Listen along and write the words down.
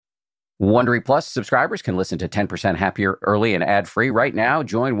Wondery Plus subscribers can listen to 10% Happier early and ad-free right now.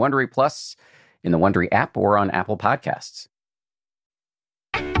 Join Wondery Plus in the Wondery app or on Apple Podcasts.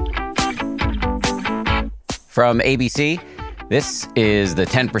 From ABC, this is the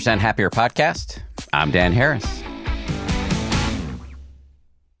 10% Happier podcast. I'm Dan Harris.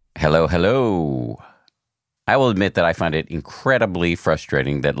 Hello. I will admit that I find it incredibly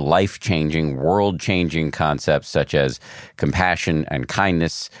frustrating that life-changing, world-changing concepts such as compassion and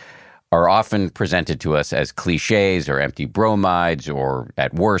kindness are often presented to us as cliches or empty bromides or,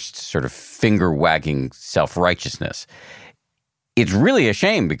 at worst, sort of finger-wagging self-righteousness. It's really a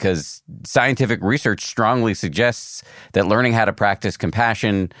shame because scientific research strongly suggests that learning how to practice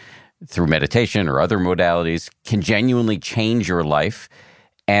compassion through meditation or other modalities can genuinely change your life.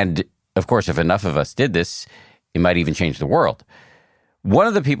 And, of course, if enough of us did this, it might even change the world. One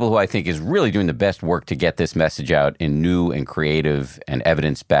of the people who I think is really doing the best work to get this message out in new and creative and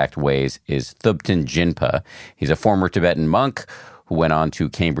evidence-backed ways is Thubten Jinpa. He's a former Tibetan monk who went on to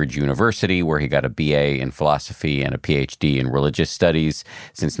Cambridge University, where he got a BA in philosophy and a PhD in religious studies.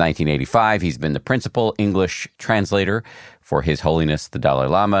 Since 1985, he's been the principal English translator for His Holiness the Dalai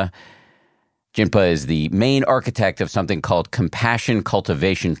Lama. Jinpa is the main architect of something called Compassion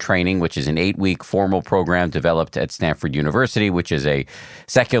Cultivation Training, which is an 8-week formal program developed at Stanford University, which is a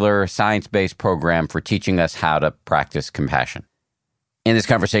secular, science-based program for teaching us how to practice compassion. In this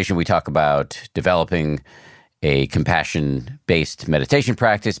conversation, we talk about developing a compassion-based meditation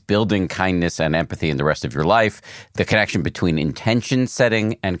practice, building kindness and empathy in the rest of your life, the connection between intention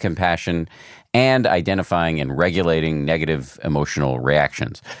setting and compassion, and identifying and regulating negative emotional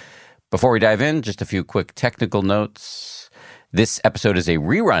reactions. Before we dive in, just a few quick technical notes. This episode is a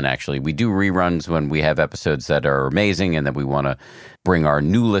rerun, actually. We do reruns when we have episodes that are amazing and that we want to bring our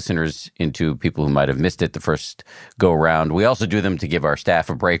new listeners into, people who might have missed it the first go-around. We also do them to give our staff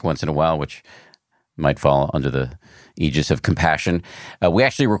a break once in a while, which might fall under the aegis of compassion. We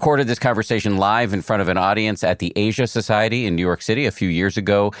actually recorded this conversation live in front of an audience at the Asia Society in New York City a few years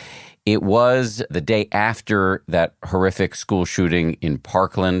ago. It was the day after that horrific school shooting in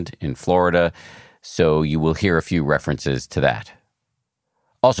Parkland in Florida, so you will hear a few references to that.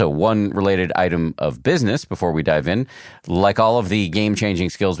 Also, one related item of business before we dive in. Like all of the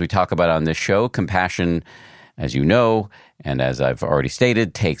game-changing skills we talk about on this show, compassion, as you know, and as I've already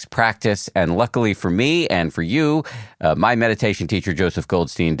stated, takes practice. And luckily for me and for you, my meditation teacher, Joseph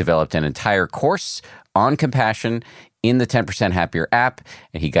Goldstein, developed an entire course on compassion in the 10% Happier app,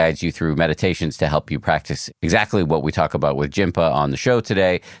 and he guides you through meditations to help you practice exactly what we talk about with Jinpa on the show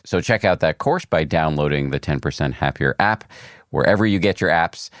today. So check out that course by downloading the 10% Happier app wherever you get your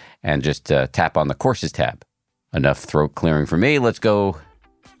apps, and just tap on the Courses tab. Enough throat clearing for me. Let's go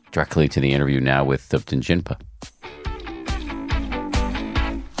directly to the interview now with Thubten Jinpa.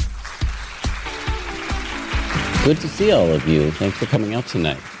 Good to see all of you. Thanks for coming out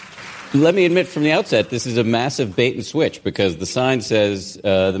tonight. Let me admit from the outset, this is a massive bait and switch because the sign says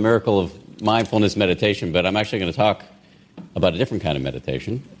the miracle of mindfulness meditation, but I'm actually going to talk about a different kind of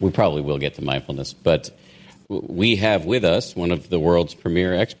meditation. We probably will get to mindfulness, but we have with us one of the world's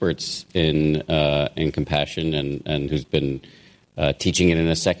premier experts in compassion and who's been teaching it in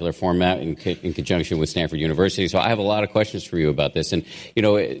a secular format in conjunction with Stanford University. So I have a lot of questions for you about this. And, you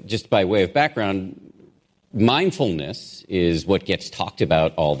know, just by way of background, mindfulness is what gets talked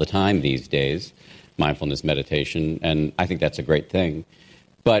about all the time these days, mindfulness meditation, and I think that's a great thing.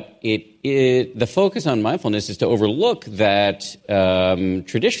 But the focus on mindfulness is to overlook that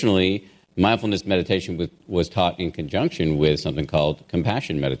traditionally mindfulness meditation was taught in conjunction with something called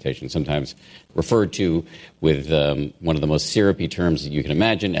compassion meditation, sometimes referred to with one of the most syrupy terms that you can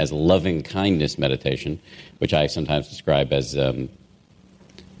imagine as loving kindness meditation, which I sometimes describe as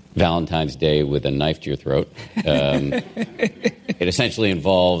Valentine's Day with a knife to your throat. It essentially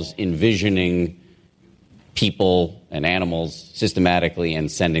involves envisioning people and animals systematically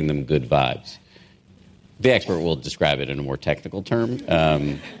and sending them good vibes. The expert will describe it in a more technical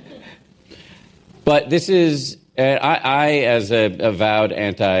term. But this is, I as a avowed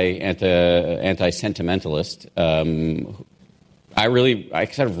anti-sentimentalist, I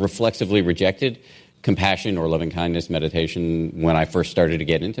kind of reflexively rejected compassion or loving kindness meditation when I first started to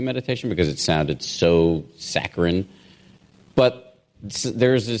get into meditation because it sounded so saccharine. But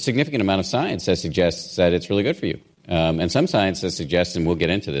there's a significant amount of science that suggests that it's really good for you. And some science that suggests, and we'll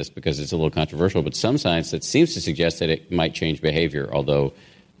get into this because it's a little controversial, but some science that seems to suggest that it might change behavior, although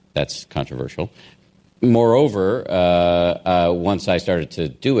that's controversial. Moreover, once I started to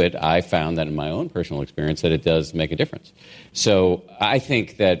do it, I found that in my own personal experience that it does make a difference. So I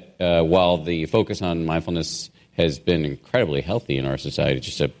think that while the focus on mindfulness has been incredibly healthy in our society,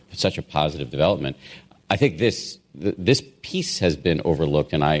 just such a positive development. I think this piece has been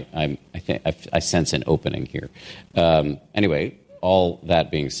overlooked, and I sense an opening here. Anyway, all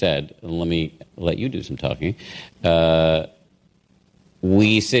that being said, let me let you do some talking.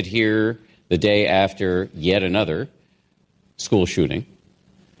 We sit here the day after yet another school shooting,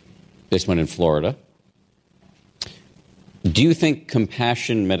 this one in Florida. Do you think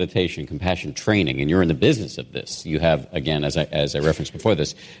compassion meditation, compassion training, and you're in the business of this, you have, again, as I referenced before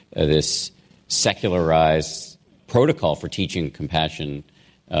this, this secularized protocol for teaching compassion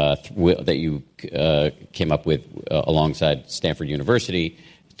that you came up with alongside Stanford University,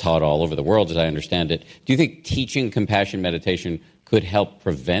 taught all over the world, as I understand it. Do you think teaching compassion meditation could help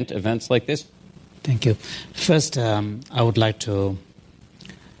prevent events like this? Thank you. First, I would like to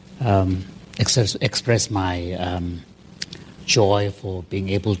express my joy for being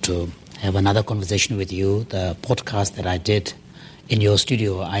able to have another conversation with you. The podcast that I did in your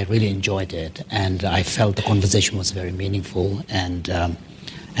studio, I really enjoyed it, and I felt the conversation was very meaningful. And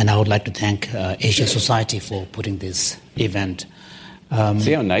I would like to thank Asia Society for putting this event.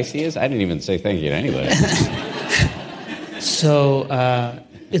 See how nice he is? I didn't even say thank you to anybody. So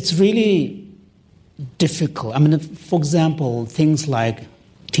it's really difficult. I mean, for example, things like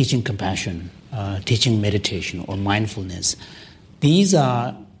teaching compassion, teaching meditation or mindfulness, these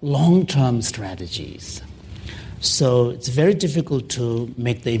are long-term strategies. So it's very difficult to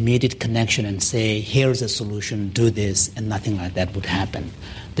make the immediate connection and say, here's a solution, do this, and nothing like that would happen.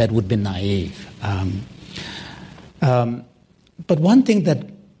 That would be naive. But one thing that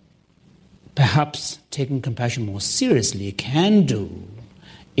perhaps taking compassion more seriously can do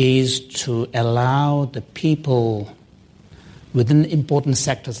is to allow the people within important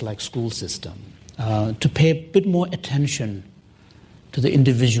sectors like school system to pay a bit more attention to the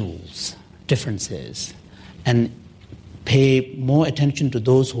individuals' differences and pay more attention to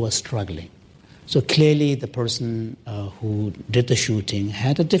those who are struggling. So clearly the person who did the shooting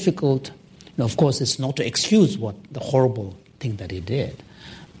had a difficult, of course it's not to excuse the horrible thing that he did,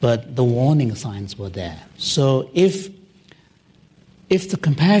 but the warning signs were there. So if the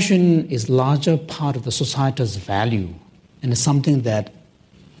compassion is larger part of the society's value and is something that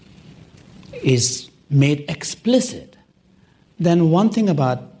is made explicit, then one thing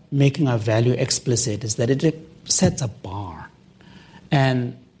about making our value explicit is that it sets a bar.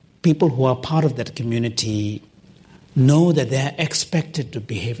 And people who are part of that community know that they're expected to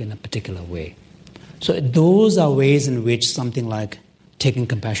behave in a particular way. So those are ways in which something like taking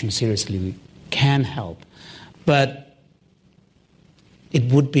compassion seriously can help. But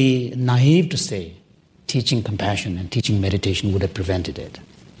it would be naive to say teaching compassion and teaching meditation would have prevented it.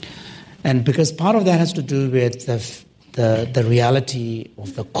 And because part of that has to do with the reality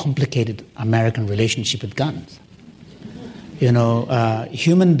of the complicated American relationship with guns.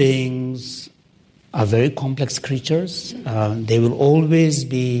 Human beings are very complex creatures. They will always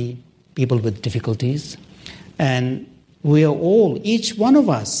be people with difficulties. And we are all, each one of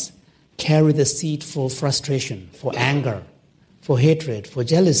us, carry the seed for frustration, for anger, for hatred, for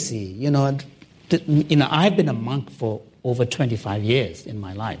jealousy. I've been a monk for over 25 years in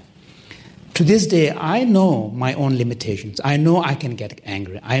my life. To this day, I know my own limitations. I know I can get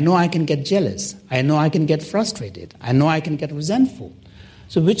angry. I know I can get jealous. I know I can get frustrated. I know I can get resentful.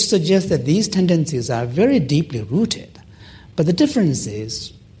 So which suggests that these tendencies are very deeply rooted. But the difference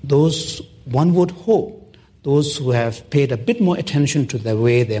is one would hope, those who have paid a bit more attention to the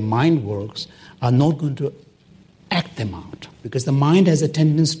way their mind works are not going to act them out. Because the mind has a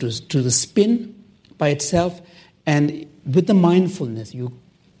tendency to spin by itself, and with the mindfulness,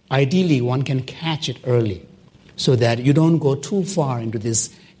 ideally, one can catch it early so that you don't go too far into this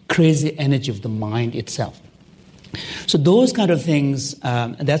crazy energy of the mind itself. So those kind of things,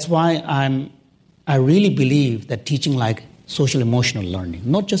 that's why I really believe that teaching like social-emotional learning,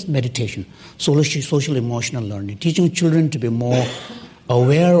 not just meditation, social-emotional learning, teaching children to be more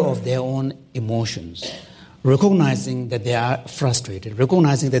aware of their own emotions, recognizing that they are frustrated,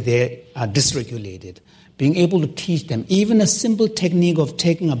 recognizing that they are dysregulated, being able to teach them even a simple technique of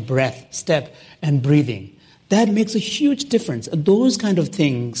taking a breath, step, and breathing. That makes a huge difference. Those kind of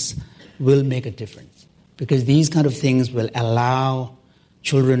things will make a difference because these kind of things will allow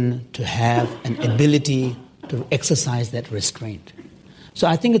children to have an ability to exercise that restraint. So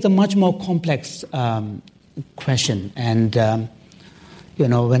I think it's a much more complex question. And,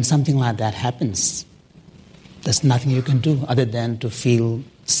 when something like that happens, there's nothing you can do other than to feel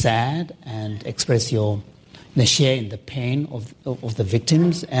sad and express share in the pain of the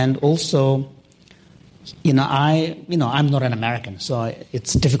victims, and also I'm not an American, so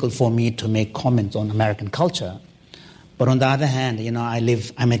it's difficult for me to make comments on American culture. But on the other hand,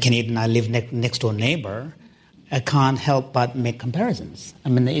 I'm a Canadian, I live next door neighbor. I can't help but make comparisons. I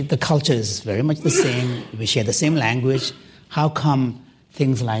mean, the culture is very much the same. We share the same language. How come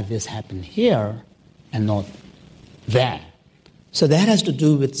things like this happen here and not there? So that has to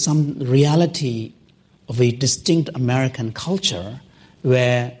do with some reality of a distinct American culture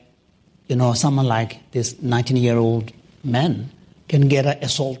where, someone like this 19-year-old man can get an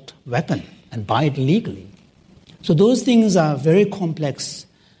assault weapon and buy it legally. So those things are very complex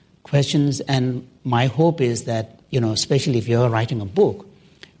questions, and my hope is that, especially if you're writing a book,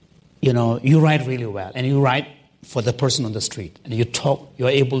 you write really well, and you write for the person on the street, and you're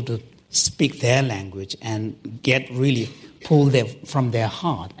able to speak their language and pull them from their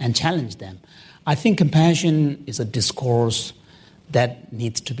heart and challenge them. I think compassion is a discourse that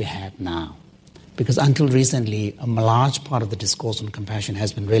needs to be had now, because until recently, a large part of the discourse on compassion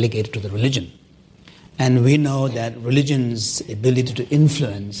has been relegated to the religion. And we know that religion's ability to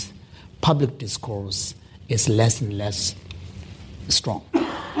influence public discourse is less and less strong.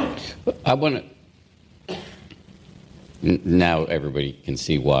 I want to... Now everybody can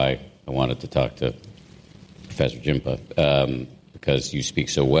see why I wanted to talk to Professor Jinpa, because you speak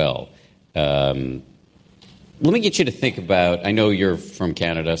so well. Let me get you to think about... I know you're from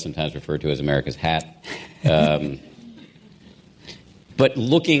Canada, sometimes referred to as America's hat. But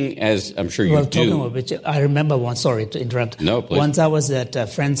looking, as I'm sure you do... Talking about which, I remember once, sorry to interrupt. No, please. Once I was at a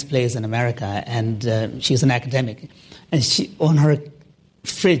friend's place in America, and she's an academic, and on her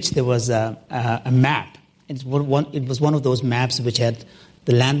fridge there was a map. It was one of those maps which had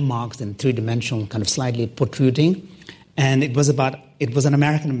the landmarks in three-dimensional, kind of slightly protruding, and it was an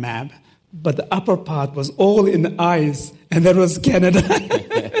American map, but the upper part was all in ice, and that was Canada.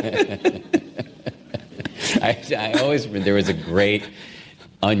 I always remember there was a great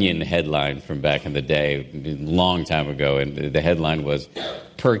Onion headline from back in the day, a long time ago, and the headline was,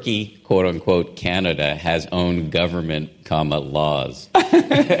 "Perky, quote-unquote, Canada has own government, laws."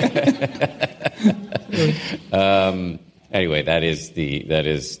 Anyway, that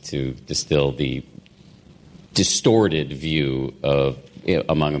is to distill the distorted view of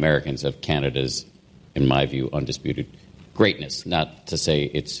among Americans of Canada's, in my view, undisputed greatness. Not to say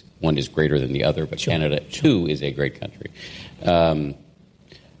one is greater than the other, but sure, Canada too is a great country.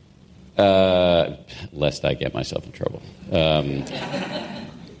 Lest I get myself in trouble.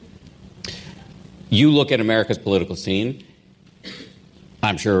 You look at America's political scene.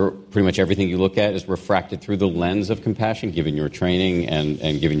 I'm sure pretty much everything you look at is refracted through the lens of compassion, given your training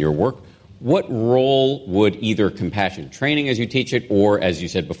and given your work. What role would either compassion training as you teach it, or, as you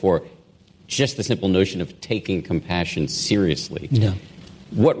said before, just the simple notion of taking compassion seriously? Yeah.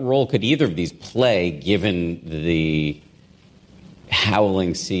 What role could either of these play, given the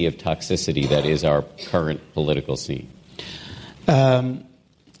howling sea of toxicity that is our current political scene?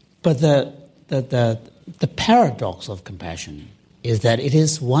 But the paradox of compassion is that it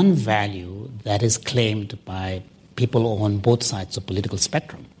is one value that is claimed by people on both sides of the political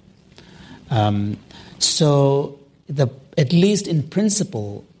spectrum. So at least in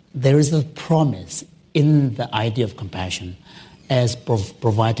principle, there is a promise in the idea of compassion as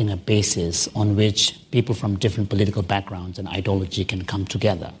providing a basis on which people from different political backgrounds and ideology can come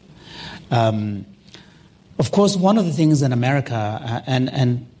together. Of course, one of the things in America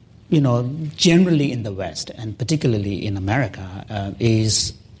and generally in the West, and particularly in America,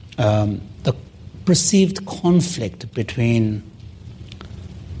 is the perceived conflict between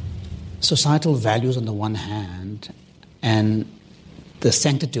societal values on the one hand and the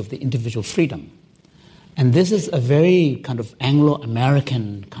sanctity of the individual freedom. And this is a very kind of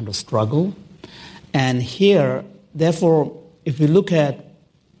Anglo-American kind of struggle. And here, therefore, if we look at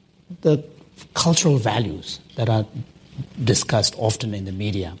the cultural values that are discussed often in the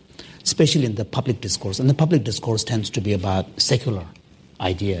media, especially in the public discourse, and the public discourse tends to be about secular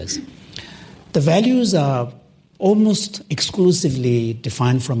ideas, the values are almost exclusively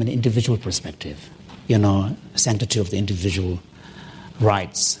defined from an individual perspective. Sanctity of the individual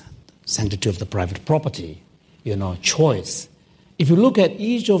rights, sanctity of the private property, choice. If you look at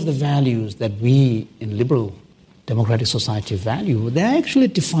each of the values that we in liberal democratic society value, they're actually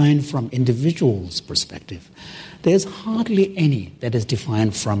defined from individuals' perspective. There's hardly any that is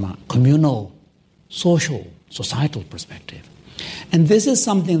defined from a communal, social, societal perspective. And this is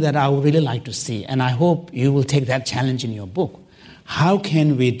something that I would really like to see, and I hope you will take that challenge in your book. How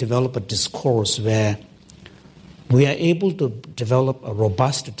can we develop a discourse where we are able to develop a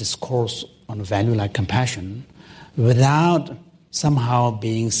robust discourse on a value like compassion without somehow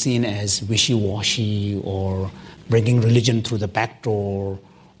being seen as wishy-washy or bringing religion through the back door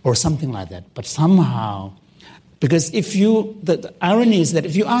or something like that. But somehow, because the irony is that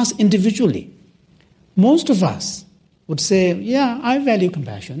if you ask individually, most of us would say, yeah, I value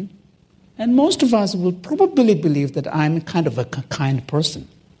compassion. And most of us will probably believe that I'm kind of a kind person.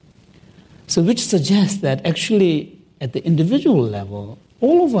 So which suggests that actually at the individual level,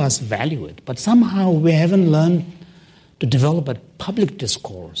 all of us value it. But somehow we haven't learned to develop a public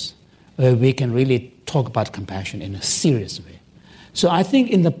discourse where we can really talk about compassion in a serious way. So I think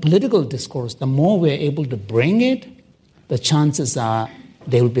in the political discourse, the more we're able to bring it, the chances are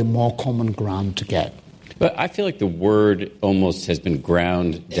there will be more common ground to get. But I feel like the word almost has been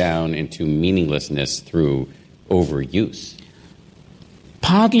ground down into meaninglessness through overuse.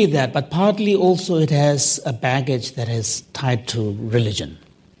 Partly that, but partly also it has a baggage that is tied to religion.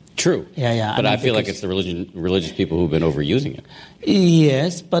 True. Yeah. But I feel like it's the religious people who've been overusing it.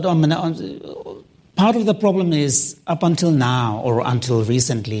 Yes, but part of the problem is up until now or until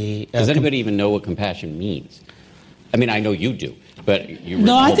recently. Does anybody even know what compassion means? I mean, I know you do, but you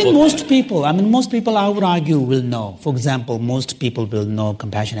No, I think most people, I would argue, will know. For example, most people will know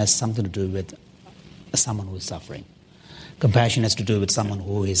compassion has something to do with someone who is suffering. Compassion has to do with someone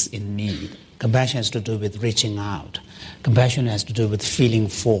who is in need. Compassion has to do with reaching out. Compassion has to do with feeling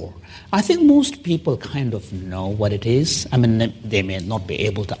for. I think most people kind of know what it is. I mean, they may not be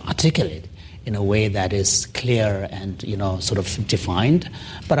able to articulate in a way that is clear and, sort of defined.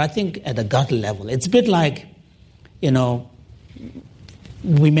 But I think at a gut level, it's a bit like,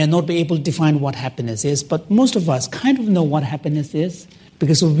 we may not be able to define what happiness is, but most of us kind of know what happiness is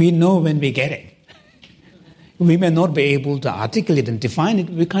because we know when we get it. We may not be able to articulate and define it.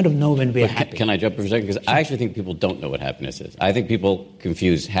 We kind of know when we're happy. Can I jump for a second? Because I actually think people don't know what happiness is. I think people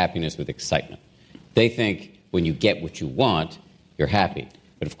confuse happiness with excitement. They think when you get what you want, you're happy.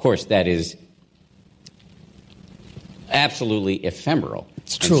 But of course, that is absolutely ephemeral.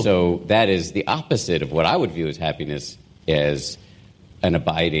 It's true. And so that is the opposite of what I would view as happiness as an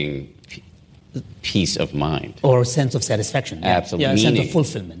abiding peace of mind. Or a sense of satisfaction. Absolutely. Yeah, a sense of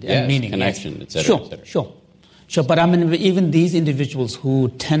fulfillment. Yes, meaning. Connection, yes. et cetera, et cetera. Sure, but I mean, even these individuals who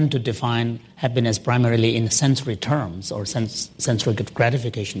tend to define happiness primarily in sensory terms or sensory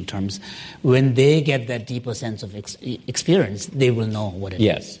gratification terms, when they get that deeper sense of experience, they will know what it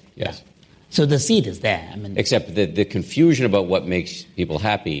is. Yes. So the seed is there. I mean, except the confusion about what makes people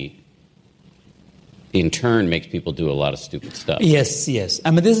happy, in turn, makes people do a lot of stupid stuff. Yes.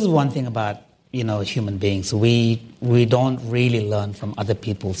 I mean, this is one thing about human beings. We don't really learn from other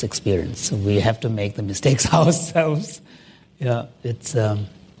people's experience. So we have to make the mistakes ourselves. Yeah, it's.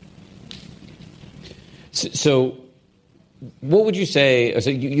 So, what would you say? So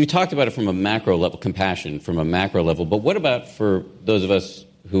you talked about it from a macro level, compassion from a macro level. But what about for those of us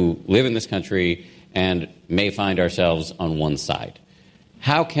who live in this country and may find ourselves on one side?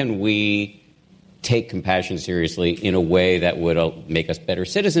 How can we take compassion seriously in a way that would make us better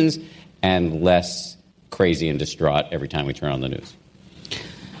citizens and less crazy and distraught every time we turn on the news?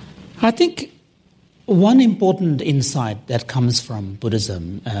 I think one important insight that comes from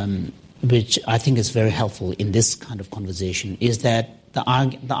Buddhism, which I think is very helpful in this kind of conversation, is that the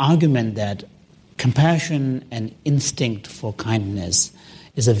argument that compassion and instinct for kindness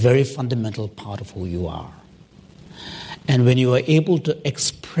is a very fundamental part of who you are. And when you are able to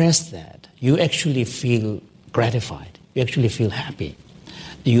express that, you actually feel gratified. You actually feel happy.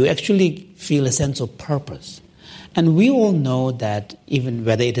 You actually feel a sense of purpose. And we all know that even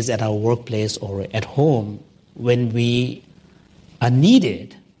whether it is at our workplace or at home, when we are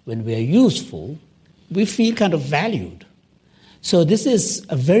needed, when we are useful, we feel kind of valued. So this is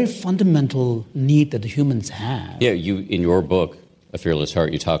a very fundamental need that the humans have. Yeah, you in your book, A Fearless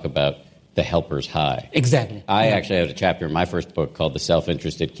Heart, you talk about the helper's high. Exactly. I actually had a chapter in my first book called The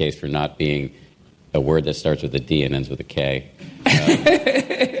Self-Interested Case for Not Being a Word That Starts with a D and Ends with a K.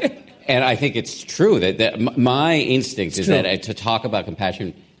 And I think it's true that my instinct is that to talk about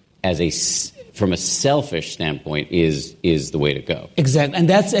compassion from a selfish standpoint is the way to go. Exactly, and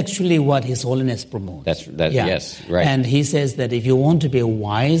that's actually what His Holiness promotes. Yes, right. And he says that if you want to be a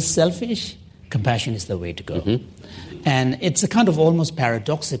wise selfish, compassion is the way to go. Mm-hmm. And it's a kind of almost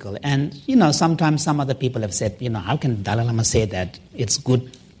paradoxical. And, sometimes some other people have said, how can Dalai Lama say that it's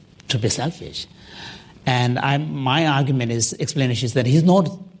good to be selfish? And my explanation is that he's not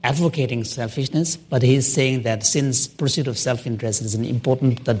advocating selfishness, but he's saying that since pursuit of self-interest is an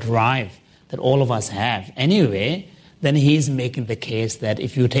important drive that all of us have anyway, then he's making the case that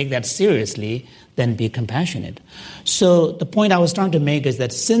if you take that seriously, then be compassionate. So the point I was trying to make is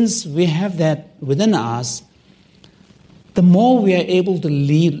that since we have that within us, the more we are able to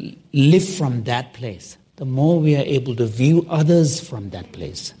live from that place, the more we are able to view others from that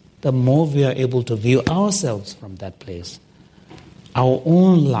place, the more we are able to view ourselves from that place, our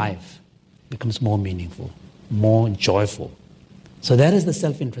own life becomes more meaningful, more joyful. So that is the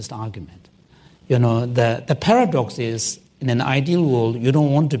self-interest argument. The paradox is, in an ideal world, you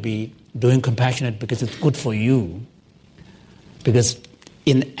don't want to be doing compassionate because it's good for you. Because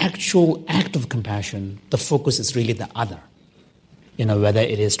in actual act of compassion, the focus is really the other. Whether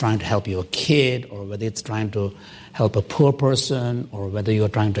it is trying to help your kid, or whether it's trying to help a poor person, or whether you're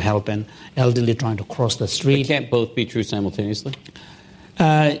trying to help an elderly trying to cross the street. But can't both be true simultaneously?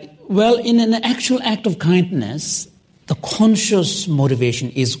 Well, in an actual act of kindness, the conscious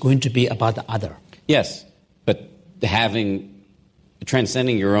motivation is going to be about the other. Yes, but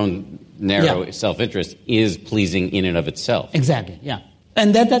transcending your own narrow self-interest is pleasing in and of itself. Exactly, yeah.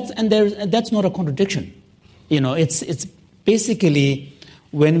 And that's not a contradiction. It's basically,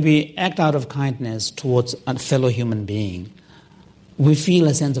 when we act out of kindness towards a fellow human being, we feel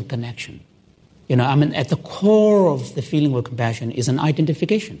a sense of connection. At the core of the feeling of compassion is an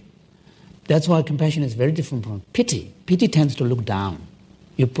identification. That's why compassion is very different from pity. Pity tends to look down.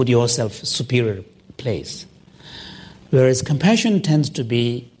 You put yourself superior place. Whereas compassion tends to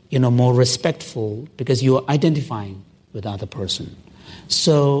be, more respectful because you are identifying with the other person.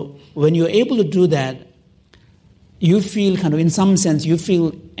 So when you're able to do that, you feel in some sense, you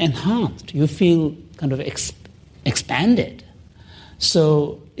feel enhanced. You feel expanded.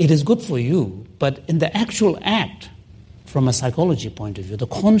 So it is good for you, but in the actual act, from a psychology point of view, the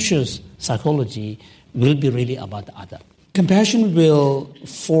conscious psychology will be really about the other. Compassion will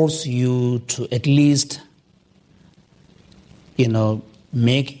force you to at least,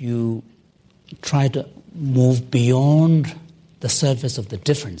 make you try to move beyond the surface of the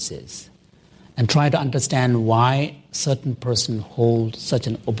differences and try to understand why certain person holds such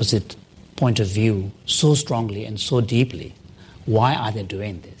an opposite point of view so strongly and so deeply. Why are they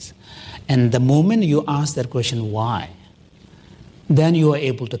doing this? And the moment you ask that question, why, then you are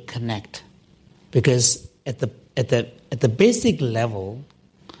able to connect. Because at the basic level,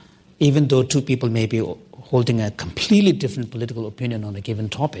 even though two people may be holding a completely different political opinion on a given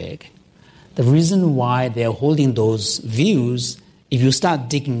topic, the reason why they are holding those views, if you start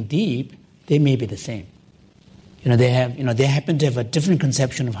digging deep, they may be the same. They happen to have a different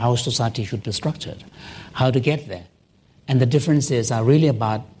conception of how society should be structured, how to get there. And the differences are really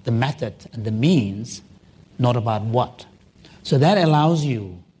about the method and the means, not about what. So that allows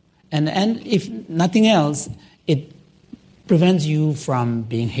you, and if nothing else, it prevents you from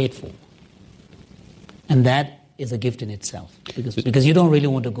being hateful. And that is a gift in itself, because you don't really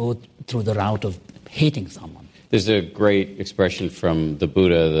want to go through the route of hating someone. There's a great expression from the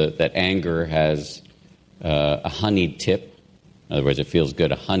Buddha that anger has a honeyed tip. In other words, it feels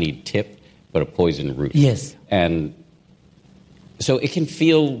good, a honeyed tip, but a poison root. Yes. And so it can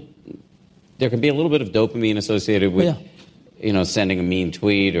feel, there can be a little bit of dopamine associated with, sending a mean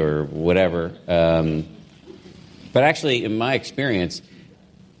tweet or whatever. But actually, in my experience,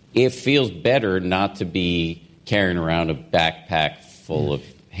 it feels better not to be carrying around a backpack full of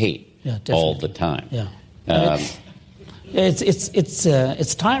hate all the time. Yeah.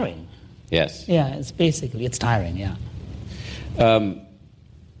 It's tiring. Yes. Yeah, it's tiring, yeah.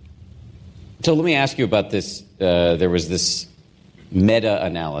 So let me ask you about this. There was this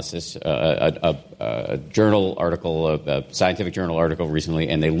meta-analysis, a journal article, a scientific journal article recently,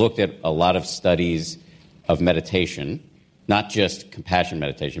 and they looked at a lot of studies of meditation, not just compassion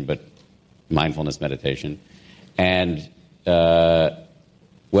meditation, but mindfulness meditation. And,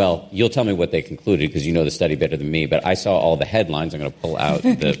 well, you'll tell me what they concluded because you know the study better than me, but I saw all the headlines. I'm going to pull out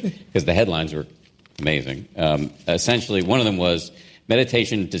because the headlines were amazing. Essentially, one of them was,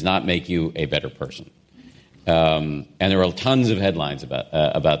 meditation does not make you a better person. And there were tons of headlines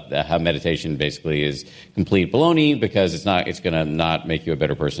about how meditation basically is complete baloney because it's going to not make you a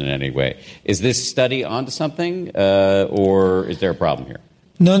better person in any way. Is this study onto something, or is there a problem here?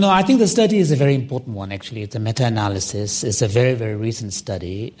 No, I think the study is a very important one, actually. It's a meta-analysis. It's a very, very recent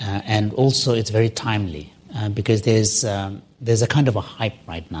study, and also it's very timely because there's a kind of a hype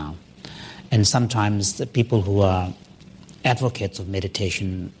right now. And sometimes the people who are advocates of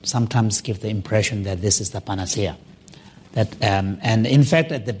meditation sometimes give the impression that this is the panacea. And in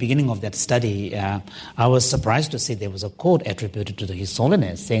fact, at the beginning of that study, I was surprised to see there was a quote attributed to His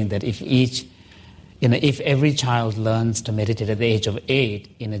Holiness saying that if every child learns to meditate at the age of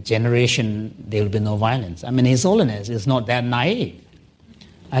 8, in a generation there will be no violence. I mean, His Holiness is not that naive.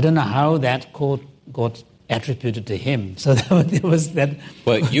 I don't know how that quote got attributed to him. So there was that.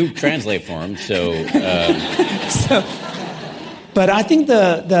 Well, you translate for him, so. But I think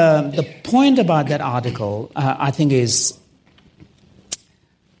the point about that article, I think, is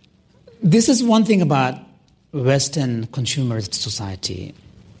this is one thing about Western consumerist society.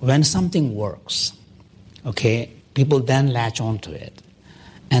 When something works, okay, people then latch onto it.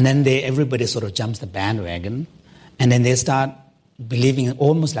 And then everybody sort of jumps the bandwagon, and then they start believing in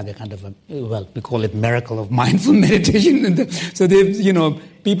almost like a kind of we call it miracle of mindful meditation. So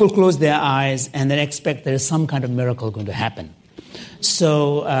people close their eyes and then expect there is some kind of miracle going to happen.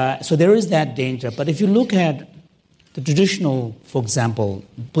 So there is that danger. But if you look at the traditional, for example,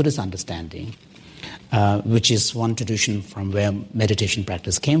 Buddhist understanding, which is one tradition from where meditation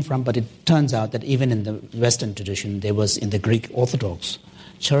practice came from, but it turns out that even in the Western tradition, there was in the Greek Orthodox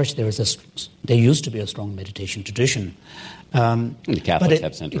Church, there used to be a strong meditation tradition. The Catholics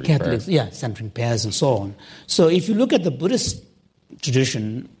have centering prayers. Yeah, centering prayers and so on. So if you look at the Buddhist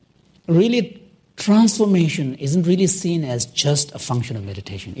tradition, really transformation isn't really seen as just a function of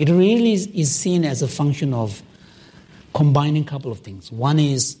meditation. It really is seen as a function of combining a couple of things. One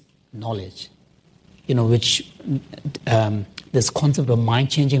is knowledge, which this concept of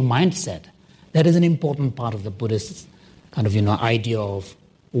mind-changing mindset, that is an important part of the Buddhist kind of, idea of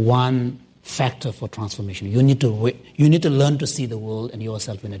one factor for transformation. You need to learn to see the world and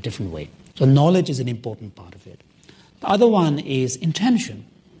yourself in a different way. So knowledge is an important part of it. The other one is intention.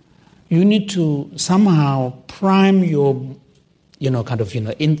 You need to somehow prime your,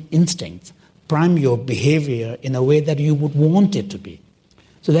 instincts, prime your behavior in a way that you would want it to be.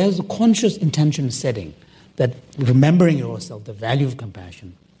 So there's a conscious intention setting, that remembering yourself, the value of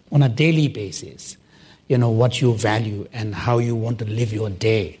compassion on a daily basis, what you value and how you want to live your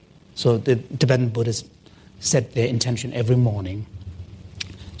day. So the Tibetan Buddhists set their intention every morning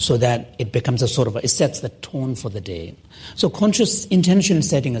so that it becomes it sets the tone for the day. So conscious intention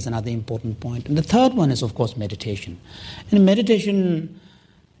setting is another important point. And the third one is, of course, meditation. And meditation,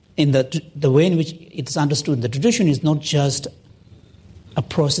 in the way in which it's understood in the tradition, is not just a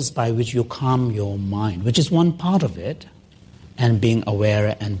process by which you calm your mind, which is one part of it, and being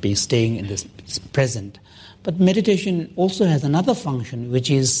aware and staying in this present. But meditation also has another function,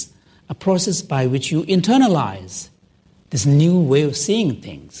 which is a process by which you internalize this new way of seeing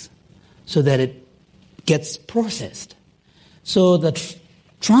things so that it gets processed. So that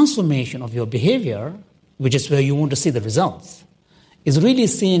transformation of your behavior, which is where you want to see the results, is really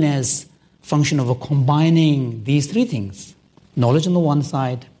seen as a function of combining these three things. Knowledge on the one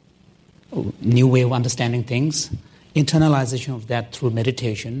side, new way of understanding things, internalization of that through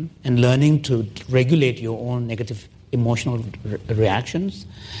meditation, and learning to regulate your own negative emotional reactions,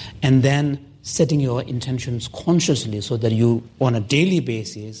 and then setting your intentions consciously so that you, on a daily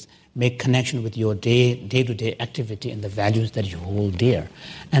basis, make connection with your day-to-day activity and the values that you hold dear.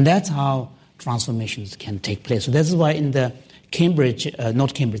 And that's how transformations can take place. So this is why in the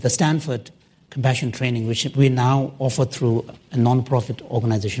the Stanford Compassion Training, which we now offer through a non-profit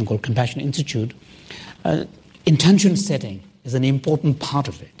organization called Compassion Institute, intention setting is an important part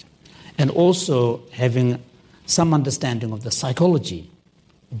of it. And also having some understanding of the psychology,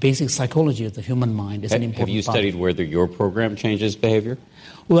 basic psychology of the human mind is an important part. Have you studied whether your program changes behavior?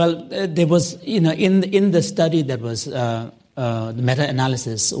 Well, there was, in the study that was the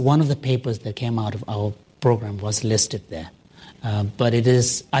meta-analysis, one of the papers that came out of our program was listed there. But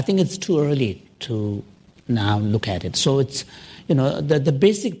I think it's too early to now look at it. So it's, the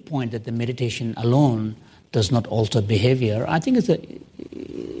basic point that the meditation alone does not alter behavior, I think it's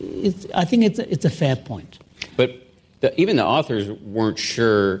a fair point. But even the authors weren't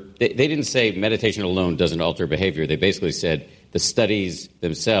sure. They didn't say meditation alone doesn't alter behavior. They basically said the studies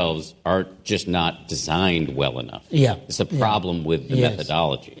themselves are just not designed well enough. Yeah, it's a problem with the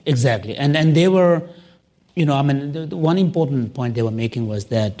methodology. Exactly, and they were, the one important point they were making was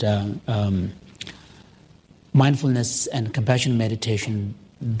that mindfulness and compassion meditation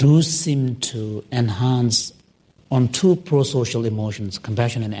do seem to enhance on two pro-social emotions,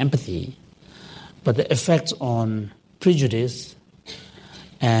 compassion and empathy, but the effects on prejudice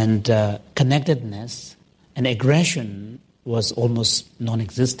and connectedness and aggression was almost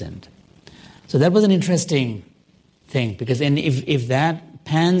non-existent. So that was an interesting thing, because if that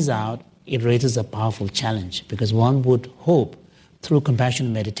pans out, it raises a powerful challenge, because one would hope through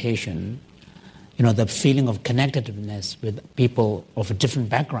compassion meditation, the feeling of connectedness with people of a different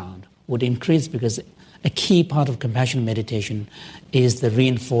background would increase, because a key part of compassion meditation is the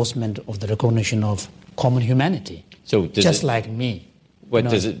reinforcement of the recognition of common humanity. So like me.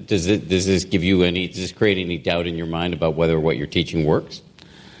 Does this create any doubt in your mind about whether what you're teaching works?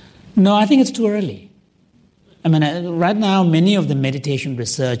 No, I think it's too early. Right now, many of the meditation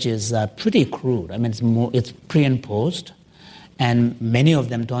research is pretty crude. It's pre and post, and many of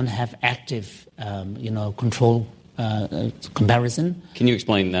them don't have active, control comparison. Can you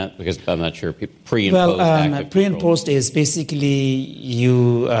explain that? Because I'm not sure. Pre and post active pre and control. post is basically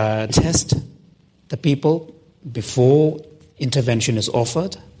you test the people before intervention is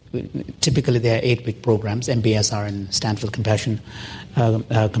offered. Typically, there are 8-week programs, MBSR and Stanford Compassion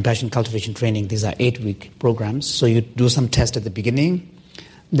Cultivation Training. These are 8-week programs. So you do some tests at the beginning,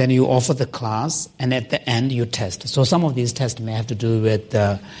 then you offer the class, and at the end you test. So some of these tests may have to do with,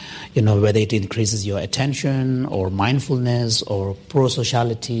 whether it increases your attention or mindfulness or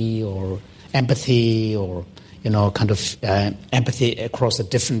pro-sociality or empathy or, empathy across a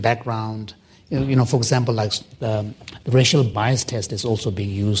different background. For example, like the racial bias test is also being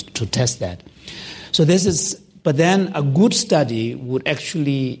used to test that. So but then a good study would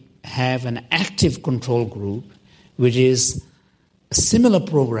actually have an active control group, which is a similar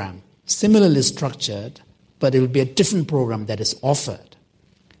program, similarly structured, but it will be a different program that is offered.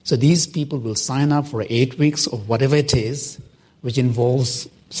 So these people will sign up for 8 weeks or whatever it is, which involves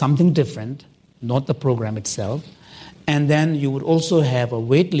something different, not the program itself. And then you would also have a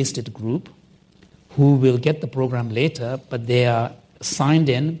wait-listed group who will get the program later, but they are signed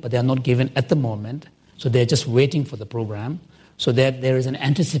in, but they are not given at the moment. So they're just waiting for the program, so that there is an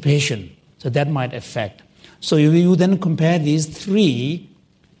anticipation. So that might affect. So you then compare these three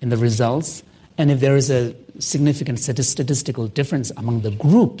in the results, and if there is a significant statistical difference among the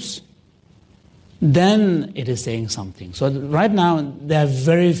groups, then it is saying something. So right now, there are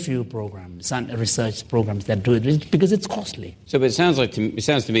very few programs, research programs that do it because it's costly. So but it sounds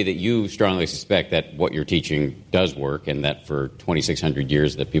to me that you strongly suspect that what you're teaching does work, and that for 2,600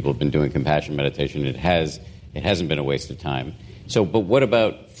 years that people have been doing compassion meditation, it hasn't been a waste of time. So, but what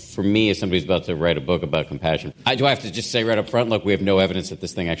about for me, as somebody who's about to write a book about compassion? Do I have to just say right up front, look, we have no evidence that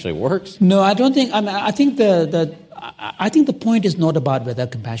this thing actually works? No, I don't think. I think the point is not about whether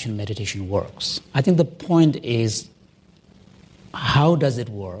compassion meditation works. I think the point is how does it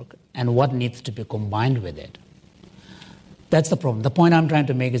work and what needs to be combined with it. That's the problem. The point I'm trying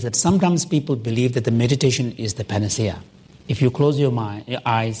to make is that sometimes people believe that the meditation is the panacea. If you close your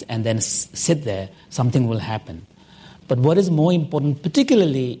eyes and then sit there, something will happen. But what is more important,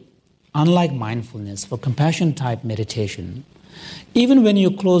 particularly unlike mindfulness, for compassion-type meditation, even when you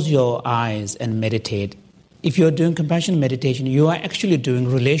close your eyes and meditate, if you're doing compassion meditation, you are actually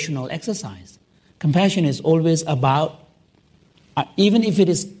doing relational exercise. Compassion is always about, even if it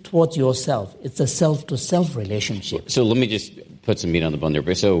is towards yourself, it's a self-to-self relationship. So let me just put some meat on the bone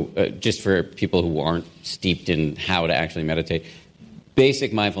there. So just for people who aren't steeped in how to actually meditate,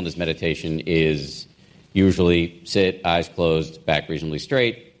 basic mindfulness meditation is usually sit, eyes closed, back reasonably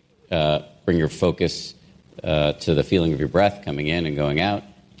straight, bring your focus to the feeling of your breath coming in and going out,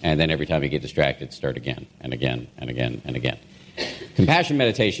 and then every time you get distracted, start again and again and again and again. Compassion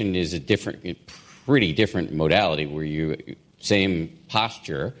meditation is a pretty different modality where same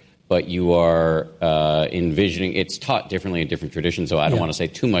posture, but you are envisioning. It's taught differently in different traditions, so I don't want to say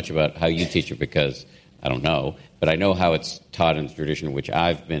too much about how you teach it because I don't know, but I know how it's taught in the tradition which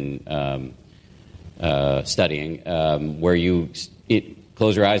I've been studying, where you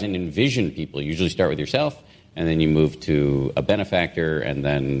close your eyes and envision people. You usually start with yourself, and then you move to a benefactor, and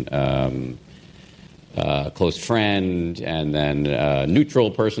then a close friend, and then a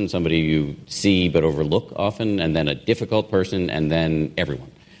neutral person, somebody you see but overlook often, and then a difficult person, and then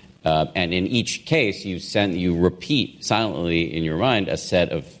everyone. And in each case, you repeat silently in your mind a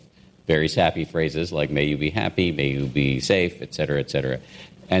set of very sappy phrases like "May you be happy," "May you be safe," etc., etc.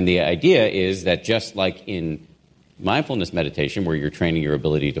 And the idea is that just like in mindfulness meditation, where you're training your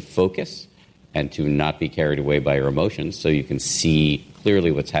ability to focus and to not be carried away by your emotions, so you can see clearly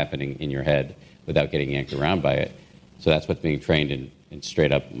what's happening in your head without getting yanked around by it. So that's what's being trained in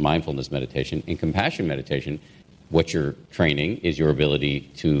straight-up mindfulness meditation. In compassion meditation, what you're training is your ability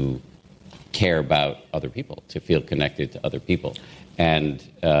to care about other people, to feel connected to other people. And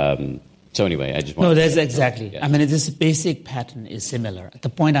so anyway, I just want No, that's exactly. Yeah. I mean, this basic pattern is similar. The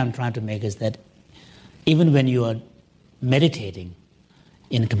point I'm trying to make is that even when you are meditating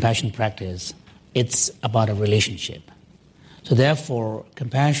in compassion practice, it's about a relationship. So therefore,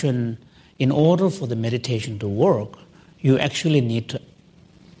 compassion, in order for the meditation to work, you actually need to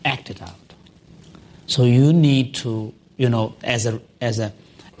act it out. So you need to,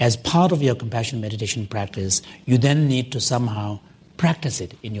 as part of your compassion meditation practice, you then need to somehow practice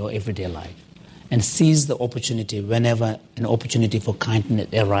it in your everyday life and seize the opportunity whenever an opportunity for kindness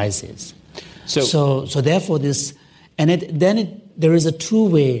arises. So therefore this, there is a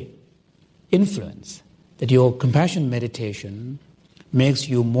two-way influence that your compassion meditation makes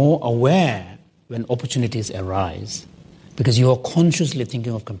you more aware when opportunities arise. because you are consciously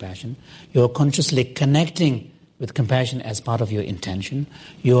thinking of compassion. You are consciously connecting with compassion as part of your intention.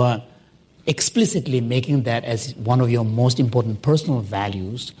 You are explicitly making that as one of your most important personal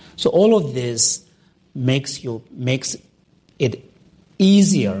values. So all of this makes it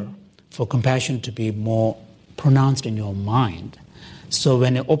easier for compassion to be more pronounced in your mind. So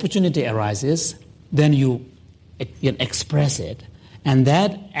when an opportunity arises, then you express it, and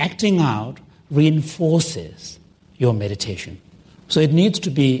that acting out reinforces your meditation. So it needs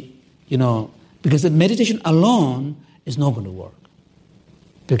to be, because the meditation alone is not going to work,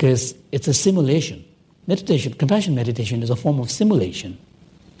 because it's a simulation. Meditation, compassion meditation is a form of simulation.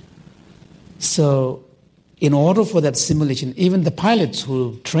 So in order for that simulation, even the pilots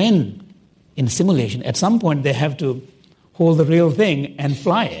who train in simulation, at some point they have to hold the real thing and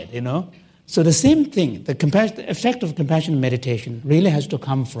fly it, So the same thing, the effect of compassion meditation really has to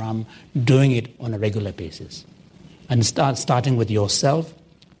come from doing it on a regular basis. And starting with yourself,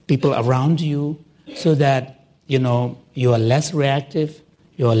 people around you, so that, you are less reactive,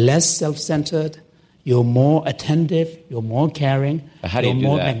 you're less self-centered, you're more attentive, you're more caring, you're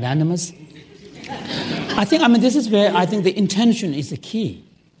more magnanimous. This is where I think the intention is the key.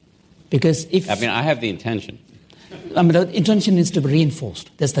 Because I have the intention. The intention needs to be reinforced.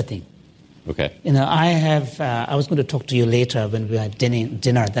 That's the thing. Okay. I was going to talk to you later when we were at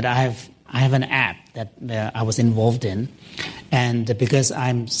dinner that I have an app that I was involved in. And because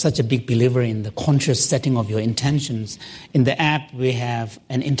I'm such a big believer in the conscious setting of your intentions, in the app we have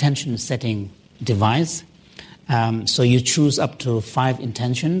an intention setting device. So you choose up to 5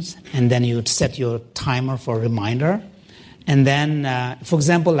 intentions, and then you set your timer for a reminder. And then, for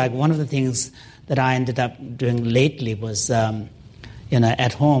example, like one of the things that I ended up doing lately was,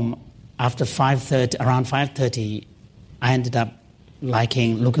 at home, after around 5:30, I ended up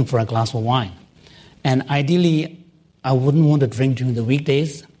looking for a glass of wine. And ideally, I wouldn't want to drink during the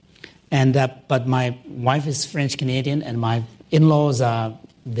weekdays. But my wife is French-Canadian, and my in-laws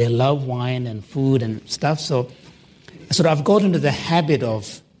they love wine and food and stuff. So I've got into the habit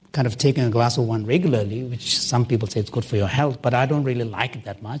of kind of taking a glass of wine regularly, which some people say it's good for your health, but I don't really like it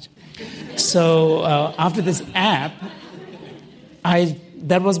that much. So after this app,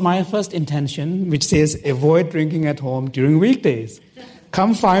 that was my first intention, which says avoid drinking at home during weekdays.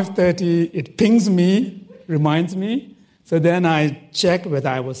 Come 5:30, it pings me, reminds me. So then I check whether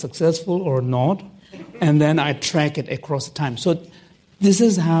I was successful or not, and then I track it across time. So this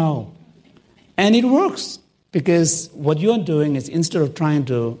is how. And it works, because what you're doing is, instead of trying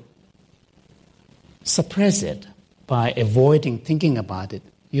to suppress it by avoiding thinking about it,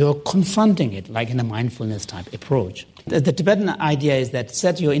 you're confronting it like in a mindfulness type approach. The Tibetan idea is that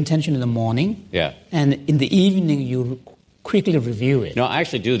set your intention in the morning, and in the evening you quickly review it. No, I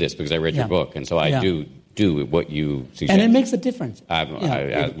actually do this because I read your book, and so I do what you suggest. And it makes a difference.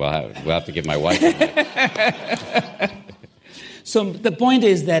 We'll have to give my wife So the point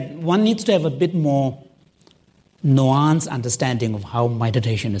is that one needs to have a bit more nuanced understanding of how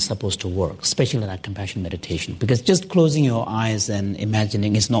meditation is supposed to work, especially like compassion meditation, because just closing your eyes and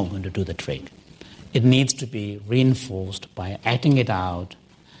imagining is not going to do the trick. It needs to be reinforced by acting it out.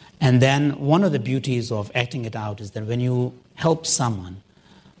 And then one of the beauties of acting it out is that when you help someone,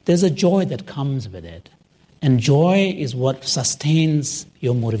 there's a joy that comes with it. And joy is what sustains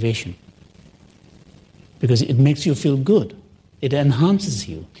your motivation, because it makes you feel good. It enhances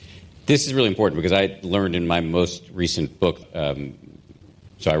you. This is really important because I learned in my most recent book,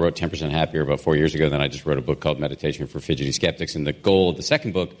 so I wrote 10% Happier about 4 years ago, then I just wrote a book called Meditation for Fidgety Skeptics, and the goal of the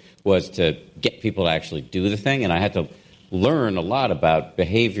second book was to get people to actually do the thing, and I had to learn a lot about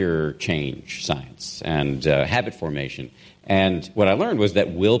behavior change science and habit formation. And what I learned was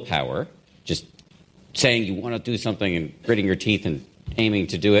that willpower, just saying you want to do something and gritting your teeth and aiming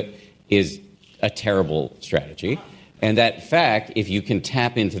to do it, is a terrible strategy. And that, in fact, if you can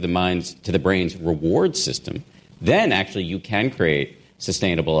tap into the brain's reward system, then actually you can create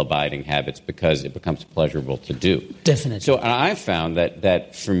sustainable, abiding habits because it becomes pleasurable to do. Definitely. So I've found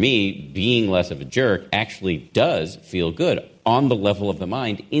that for me, being less of a jerk actually does feel good on the level of the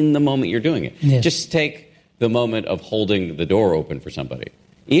mind in the moment you're doing it. Yes. Just take the moment of holding the door open for somebody.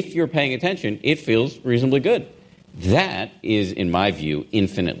 If you're paying attention, it feels reasonably good. That is, in my view,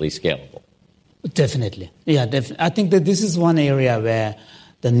 infinitely scalable. Definitely. Yeah, I think that this is one area where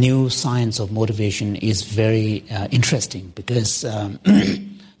the new science of motivation is very interesting, because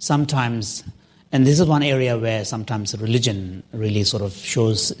sometimes, and this is one area where sometimes religion really sort of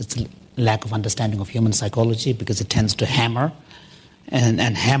shows its lack of understanding of human psychology, because it tends to hammer and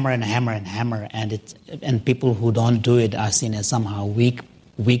hammer and hammer and hammer, and people who don't do it are seen as somehow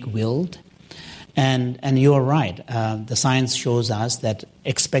weak-willed. And you're right. The science shows us that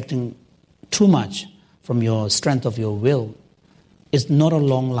expecting too much from your strength of your will is not a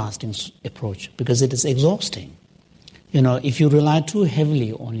long-lasting approach because it is exhausting. If you rely too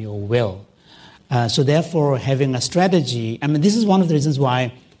heavily on your will, so therefore having a strategy, this is one of the reasons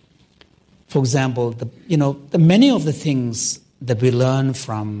why, for example, many of the things that we learn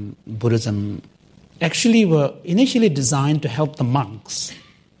from Buddhism actually were initially designed to help the monks.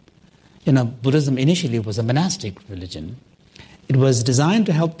 Buddhism initially was a monastic religion. It was designed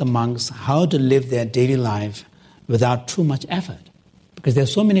to help the monks how to live their daily life without too much effort, because there are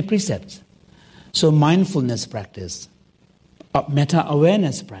so many precepts. So mindfulness practice,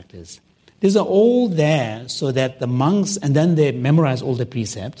 meta-awareness practice, these are all there so that the monks, and then they memorize all the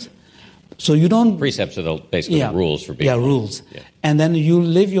precepts. So you don't... Precepts are basically the rules for being... Yeah, rules. Yeah. And then you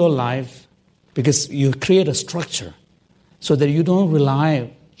live your life because you create a structure so that you don't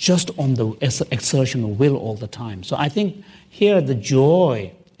rely just on the exertion of will all the time. So I think here the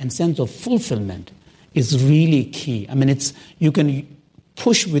joy and sense of fulfillment is really key. You can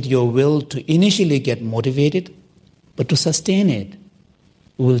push with your will to initially get motivated, but to sustain it,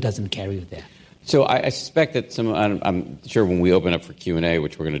 will doesn't carry you there. So I suspect that I'm sure when we open up for Q&A,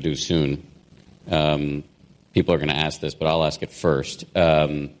 which we're going to do soon, people are going to ask this, but I'll ask it first.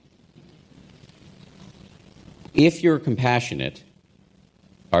 If you're compassionate,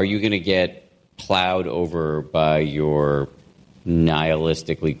 are you going to get plowed over by your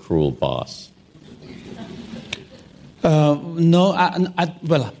nihilistically cruel boss? No.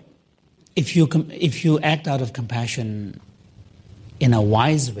 Well, if you act out of compassion in a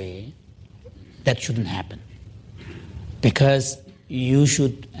wise way, that shouldn't happen. Because you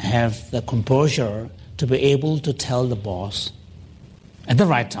should have the composure to be able to tell the boss at the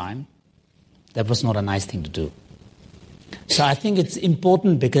right time that was not a nice thing to do. So I think it's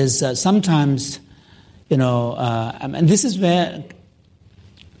important because sometimes, and this is where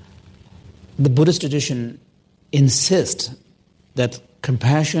the Buddhist tradition insists that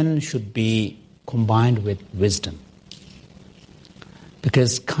compassion should be combined with wisdom.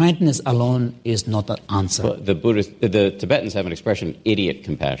 Because kindness alone is not the answer. Well, the Tibetans have an expression, idiot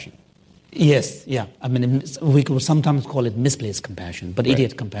compassion. Yes, yeah. We could sometimes call it misplaced compassion, but right.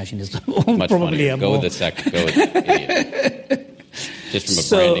 Idiot compassion is much probably funnier. Go with the second. Go with idiot. Just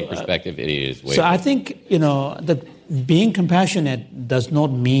from a branding perspective, idiot is way. So I think that being compassionate does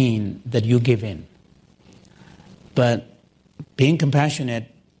not mean that you give in, but being compassionate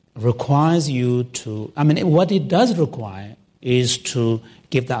requires you to. What it does require is to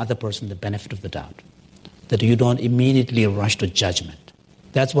give the other person the benefit of the doubt, that you don't immediately rush to judgment.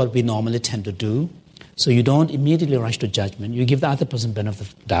 That's what we normally tend to do. So you don't immediately rush to judgment. You give the other person benefit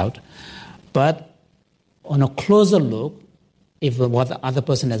of the doubt. But on a closer look, if what the other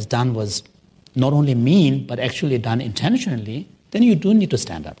person has done was not only mean, but actually done intentionally, then you do need to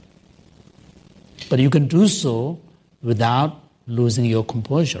stand up. But you can do so without losing your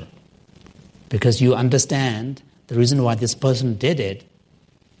composure, because you understand the reason why this person did it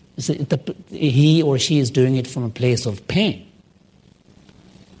is that he or she is doing it from a place of pain.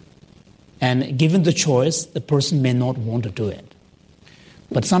 And given the choice, the person may not want to do it.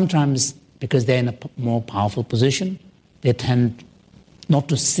 But sometimes, because they're in a more powerful position, they tend not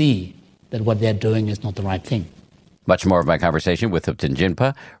to see that what they're doing is not the right thing. Much more of my conversation with Thupten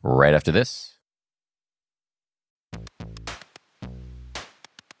Jinpa right after this.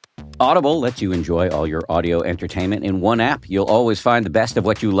 Audible lets you enjoy all your audio entertainment in one app. You'll always find the best of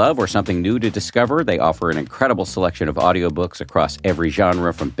what you love or something new to discover. They offer an incredible selection of audiobooks across every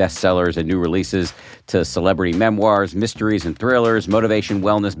genre, from bestsellers and new releases to celebrity memoirs, mysteries and thrillers, motivation,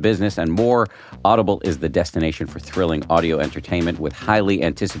 wellness, business, and more. Audible is the destination for thrilling audio entertainment with highly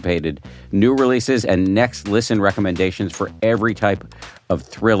anticipated new releases and next listen recommendations for every type of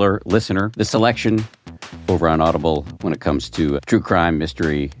thriller listener. The selection over on Audible when it comes to true crime,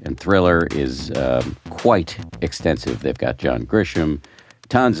 mystery, and thriller is quite extensive. They've got John Grisham,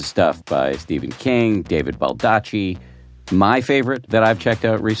 tons of stuff by Stephen King, David Baldacci. My favorite that I've checked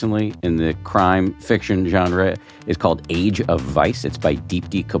out recently in the crime fiction genre is called Age of Vice. It's by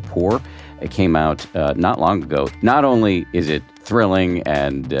Deepti Kapoor. It came out not long ago. Not only is it thrilling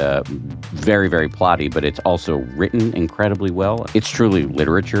and very, very plotty, but it's also written incredibly well. It's truly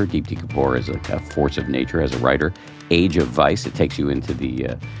literature. Deepti Kapoor is a force of nature as a writer. Age of Vice, it takes you into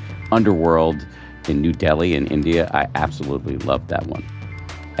the underworld in New Delhi in India. I absolutely loved that one.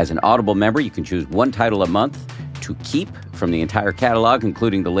 As an Audible member, you can choose one title a month to keep from the entire catalog,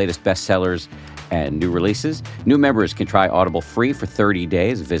 including the latest bestsellers and new releases. New members can try Audible free for 30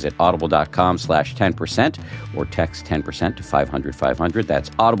 days. Visit audible.com/10% or text 10% to 500-500.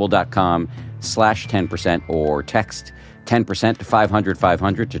 That's audible.com/10% or text 10% to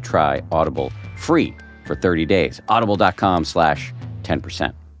 500-500 to try Audible free for 30 days.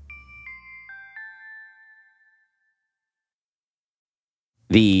 Audible.com/10%.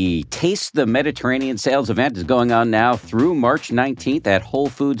 The Taste the Mediterranean sales event is going on now through March 19th at Whole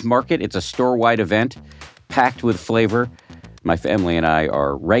Foods Market. It's a store-wide event packed with flavor. My family and I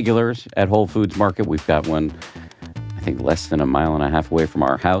are regulars at Whole Foods Market. We've got one, I think, less than a mile and a half away from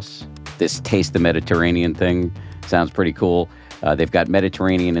our house. This Taste the Mediterranean thing sounds pretty cool. They've got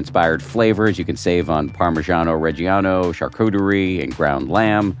Mediterranean-inspired flavors. You can save on Parmigiano Reggiano, charcuterie, and ground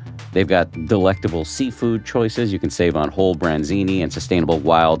lamb. They've got delectable seafood choices. You can save on whole branzini and sustainable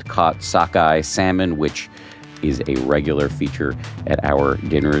wild-caught sockeye salmon, which is a regular feature at our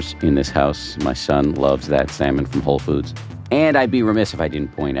dinners in this house. My son loves that salmon from Whole Foods. And I'd be remiss if I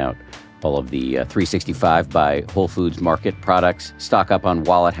didn't point out all of the 365 by Whole Foods Market products. Stock up on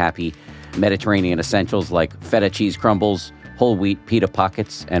wallet-happy Mediterranean essentials like feta cheese crumbles, whole wheat pita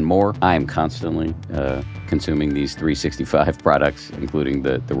pockets, and more. I am constantly consuming these 365 products, including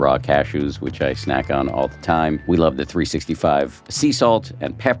the raw cashews, which I snack on all the time. We love the 365 sea salt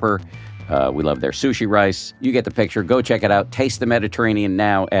and pepper. We love their sushi rice. You get the picture. Go check it out. Taste the Mediterranean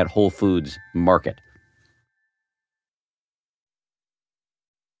now at Whole Foods Market.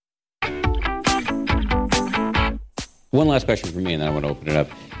 One last question for me, and then I want to open it up.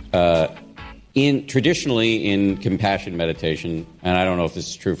 Traditionally in compassion meditation, and I don't know if this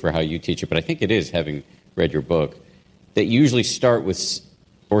is true for how you teach it, but I think it is, having read your book, that you usually start with,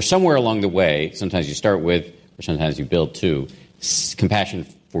 or somewhere along the way, sometimes you start with, or sometimes you build to, compassion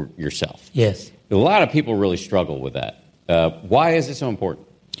for yourself. Yes. A lot of people really struggle with that. Why is it so important?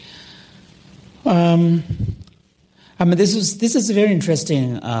 This is a very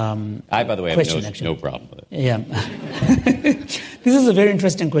interesting I, by the way, question, have no problem with it. Yeah. This is a very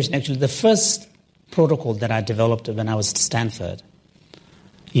interesting question, actually. The first protocol that I developed when I was at Stanford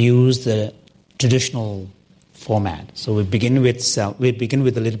used the traditional format. So we begin with a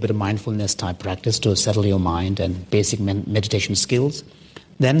little bit of mindfulness type practice to settle your mind and basic meditation skills,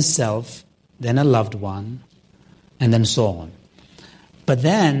 then self, then a loved one, and then so on. But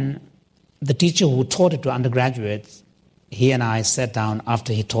then the teacher who taught it to undergraduates, he and I sat down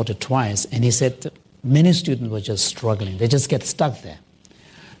after he taught it twice, and he said many students were just struggling. They just get stuck there.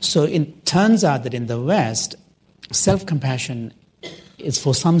 So it turns out that in the West, self-compassion is,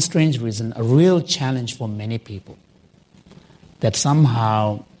 for some strange reason, a real challenge for many people. That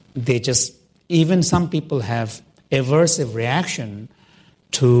somehow even some people have aversive reaction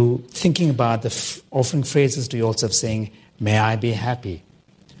to thinking about offering phrases to yourself saying, may I be happy?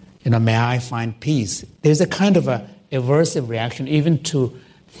 May I find peace? There's a kind of a aversive reaction even to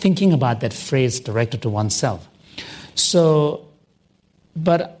thinking about that phrase directed to oneself. So,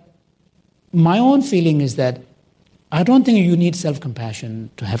 but my own feeling is that I don't think you need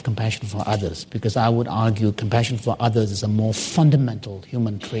self-compassion to have compassion for others, because I would argue compassion for others is a more fundamental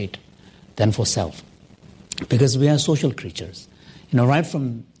human trait than for self. Because we are social creatures. Right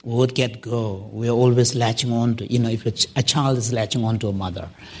from word get-go, we are always latching on to, if a child is latching on to a mother,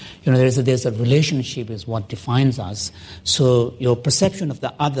 there's a relationship is what defines us. So your perception of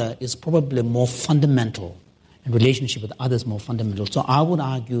the other is probably more fundamental, and relationship with others more fundamental. So I would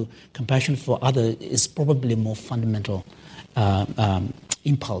argue compassion for others is probably more fundamental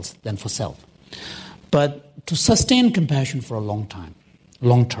impulse than for self. But to sustain compassion for a long term,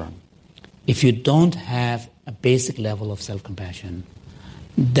 if you don't have a basic level of self-compassion,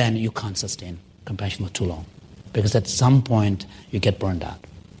 then you can't sustain compassion for too long, because at some point you get burned out.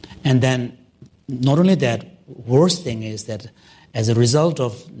 And then not only that, worst thing is that as a result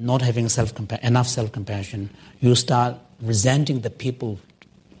of not having enough self-compassion, you start resenting the people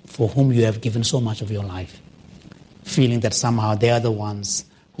for whom you have given so much of your life, feeling that somehow they are the ones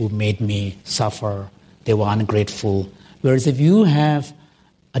who made me suffer, they were ungrateful. Whereas if you have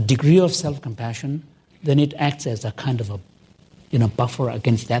a degree of self-compassion, then it acts as a kind of a buffer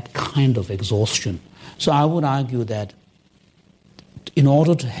against that kind of exhaustion. So I would argue that in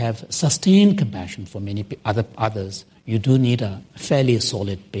order to have sustained compassion for many others, you do need a fairly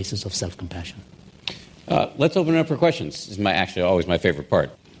solid basis of self-compassion. Let's open it up for questions. This is actually always my favorite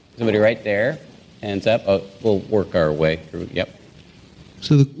part. Somebody right there, hands up. Oh, we'll work our way through. Yep.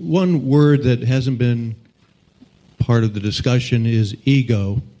 So the one word that hasn't been part of the discussion is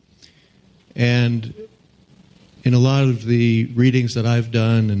ego. And in a lot of the readings that I've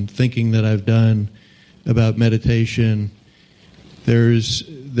done and thinking that I've done about meditation, there's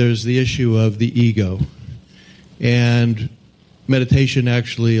there's the issue of the ego, and meditation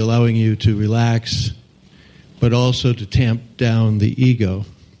actually allowing you to relax, but also to tamp down the ego.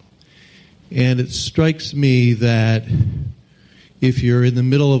 And it strikes me that if you're in the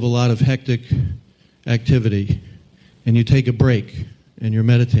middle of a lot of hectic activity and you take a break and you're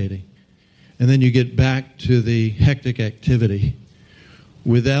meditating, and then you get back to the hectic activity,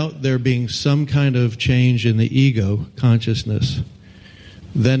 without there being some kind of change in the ego consciousness,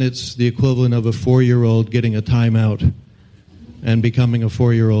 then it's the equivalent of a 4-year-old getting a timeout and becoming a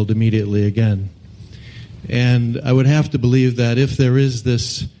 4-year-old immediately again. And I would have to believe that if there is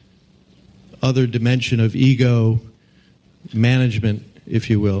this other dimension of ego management, if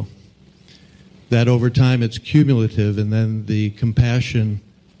you will, that over time it's cumulative, and then the compassion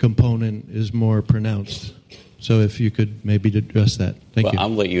component is more pronounced. So if you could maybe address that. Thank you. I'll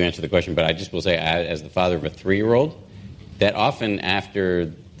let you answer the question, but I just will say, as the father of a 3-year-old, that often after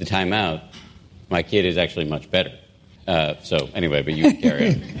the timeout, my kid is actually much better. So anyway, but you can carry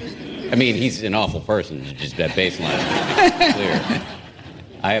on. I mean, he's an awful person, just that baseline is clear.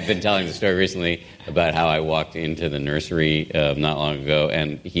 I have been telling the story recently about how I walked into the nursery not long ago,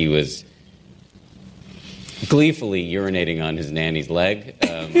 and he was gleefully urinating on his nanny's leg.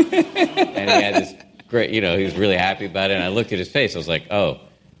 And he had this great, he was really happy about it. And I looked at his face. I was like, oh,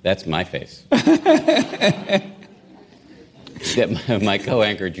 that's my face. My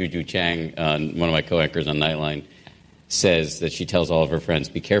co-anchor, Juju Chang, one of my co-anchors on Nightline, says that she tells all of her friends,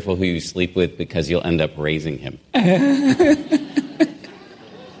 be careful who you sleep with because you'll end up raising him.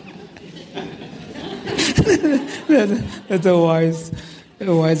 That's a wise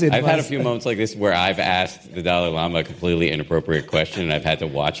advice. I've had a few moments like this where I've asked the Dalai Lama a completely inappropriate question, and I've had to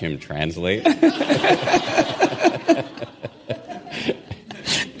watch him translate.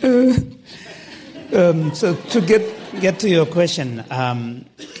 So to get to your question,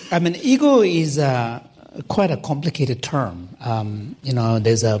 ego is quite a complicated term.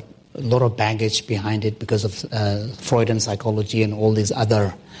 There's a lot of baggage behind it because of Freudian psychology and all these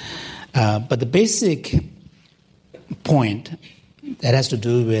other. But the basic point that has to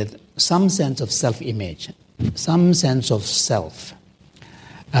do with some sense of self-image, some sense of self.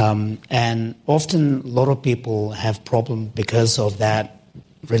 And often a lot of people have problems because of that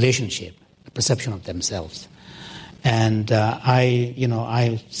relationship, the perception of themselves. And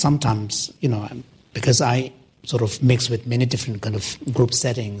I sometimes, because I sort of mix with many different kind of group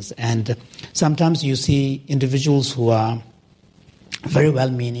settings, and sometimes you see individuals who are very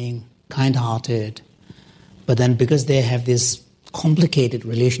well-meaning, kind-hearted, but then because they have this complicated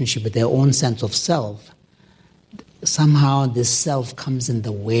relationship with their own sense of self, somehow this self comes in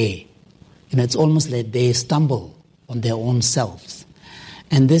the way. It's almost like they stumble on their own selves.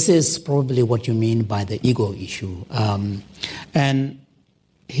 And this is probably what you mean by the ego issue. And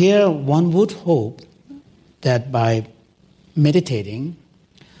here one would hope that by meditating,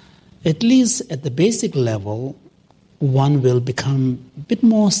 at least at the basic level, one will become a bit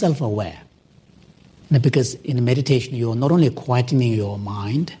more self-aware. Because in meditation, you are not only quietening your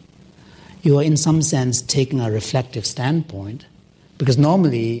mind, you are in some sense taking a reflective standpoint. Because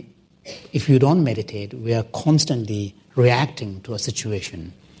normally, if you don't meditate, we are constantly reacting to a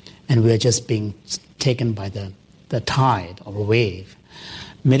situation, and we are just being taken by the tide or a wave.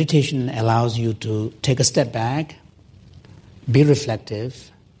 Meditation allows you to take a step back, be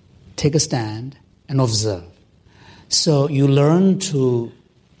reflective, take a stand, and observe. So you learn to,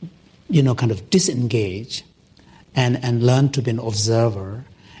 kind of disengage and learn to be an observer.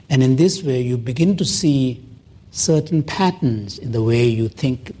 And in this way, you begin to see certain patterns in the way you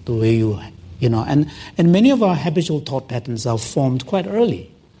think, the way and many of our habitual thought patterns are formed quite early.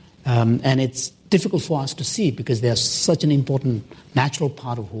 And it's difficult for us to see because they're such an important natural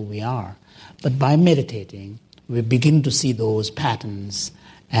part of who we are. But by meditating, we begin to see those patterns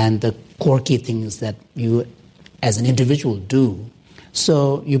and the quirky things that you as an individual do.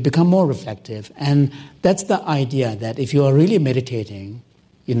 So you become more reflective. And that's the idea that if you are really meditating,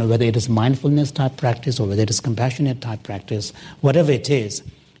 whether it is mindfulness type practice or whether it is compassionate type practice, whatever it is,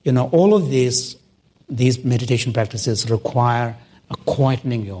 all of these meditation practices require a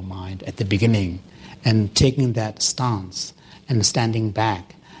quietening your mind at the beginning and taking that stance and standing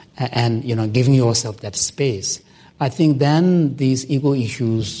back and giving yourself that space. I think then these ego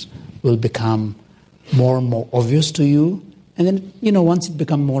issues will become more and more obvious to you. And then, once it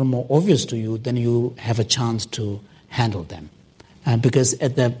becomes more and more obvious to you, then you have a chance to handle them. Because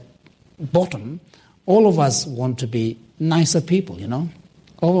at the bottom, all of us want to be nicer people,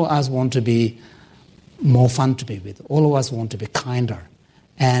 All of us want to be more fun to be with. All of us want to be kinder.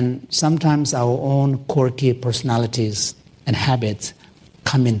 And sometimes our own quirky personalities and habits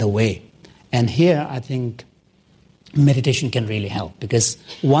come in the way. And here, I think meditation can really help, because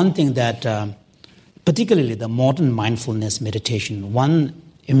one thing that, particularly the modern mindfulness meditation, one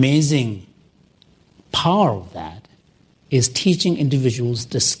amazing power of that is teaching individuals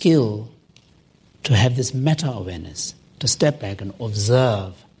the skill to have this meta-awareness, to step back and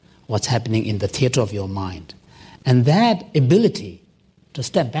observe what's happening in the theater of your mind. And that ability to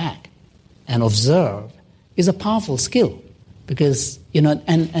step back and observe is a powerful skill, because,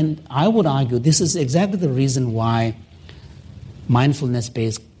 and I would argue this is exactly the reason why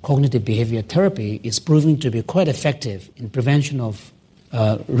mindfulness-based cognitive behavior therapy is proving to be quite effective in prevention of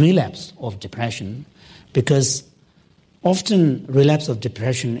relapse of depression, because often relapse of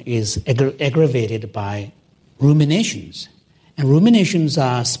depression is aggravated by ruminations. And ruminations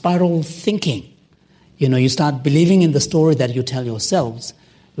are spiral thinking. You start believing in the story that you tell yourselves,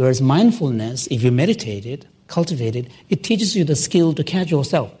 whereas mindfulness, if you meditate it, cultivate it, it teaches you the skill to catch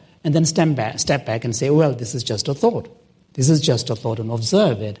yourself and then step back and say, well, this is just a thought. This is just a thought, and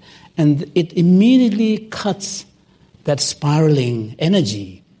observe it. And it immediately cuts that spiraling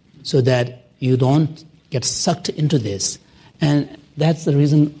energy so that you don't get sucked into this. And that's the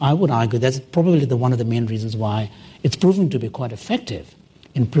reason I would argue that's probably one of the main reasons why it's proven to be quite effective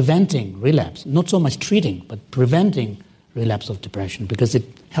in preventing relapse. Not so much treating, but preventing relapse of depression, because it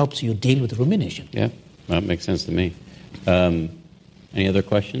helps you deal with rumination. Yeah, that makes sense to me. Any other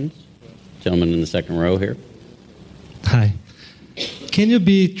questions? Gentleman in the second row here. Hi. Can you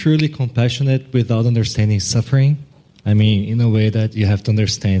be truly compassionate without understanding suffering? I mean, in a way that you have to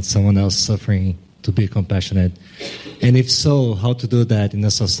understand someone else suffering to be compassionate. And if so, how to do that in a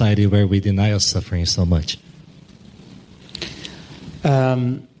society where we deny us suffering so much?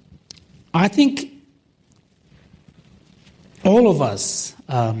 I think all of us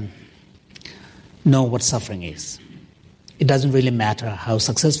know what suffering is. It doesn't really matter how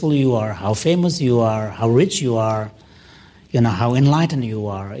successful you are, how famous you are, how rich you are, how enlightened you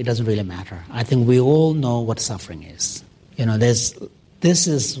are. It doesn't really matter. I think we all know what suffering is. This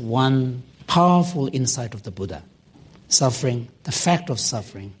is one powerful insight of the Buddha. Suffering, the fact of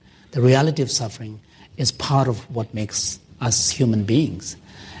suffering, the reality of suffering is part of what makes us human beings.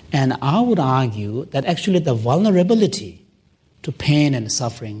 And I would argue that actually the vulnerability to pain and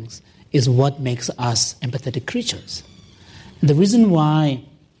sufferings is what makes us empathetic creatures. And the reason why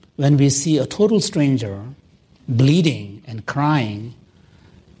when we see a total stranger bleeding and crying,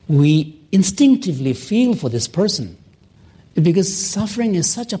 we instinctively feel for this person, because suffering is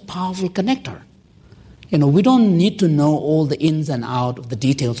such a powerful connector. We don't need to know all the ins and outs of the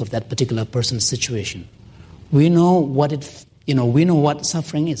details of that particular person's situation. We know what we know what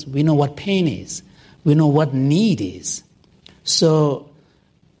suffering is. We know what pain is. We know what need is. So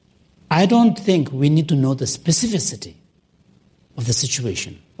I don't think we need to know the specificity of the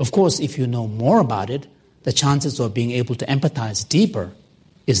situation. Of course, if you know more about it, the chances of being able to empathize deeper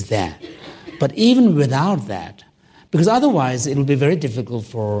is there. But even without that, because otherwise it will be very difficult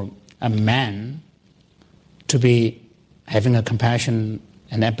for a man to be having a compassion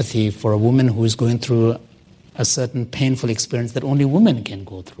and empathy for a woman who is going through a certain painful experience that only women can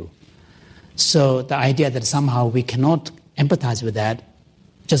go through. So the idea that somehow we cannot empathize with that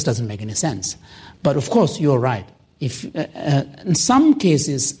just doesn't make any sense. But of course, you're right. If in some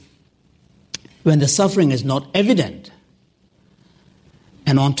cases, when the suffering is not evident,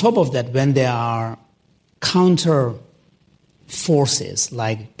 and on top of that, when there are counter forces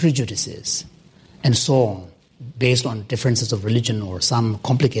like prejudices and so on, based on differences of religion or some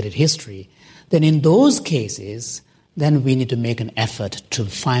complicated history, then in those cases, then we need to make an effort to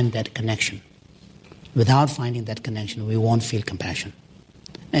find that connection. Without finding that connection, we won't feel compassion.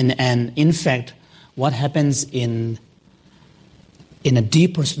 And in fact, what happens in a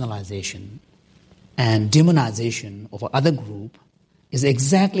depersonalization and demonization of another group is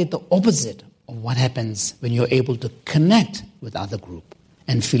exactly the opposite of what happens when you're able to connect with other group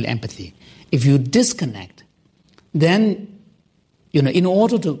and feel empathy. If you disconnect, then, in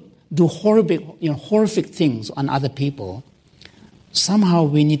order to do horrific things on other people, somehow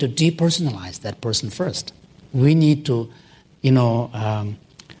we need to depersonalize that person first. We need to, kind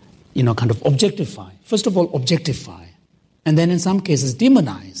of objectify. First of all, objectify. And then in some cases,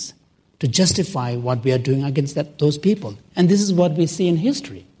 demonize to justify what we are doing against those people. And this is what we see in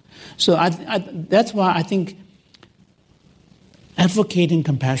history. So that's why I think advocating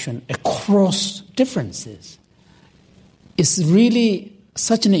compassion across differences is really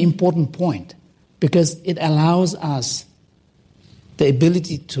such an important point, because it allows us the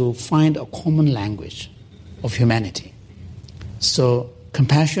ability to find a common language of humanity. So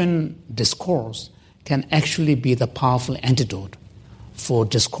compassion discourse can actually be the powerful antidote for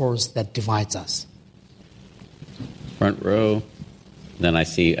discourse that divides us. Front row. Then I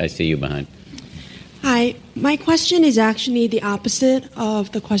see you behind. Hi. My question is actually the opposite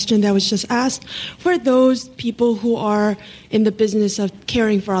of the question that was just asked. For those people who are in the business of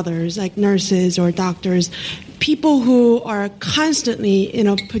caring for others, like nurses or doctors, people who are constantly in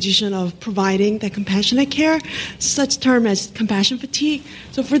a position of providing that compassionate care, such term as compassion fatigue.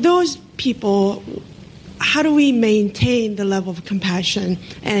 So for those people, how do we maintain the level of compassion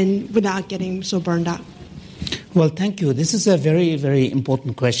and without getting so burned out? Well, thank you. This is a very, very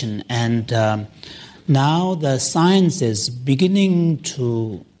important question. And now the science is beginning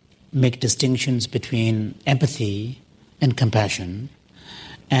to make distinctions between empathy and compassion,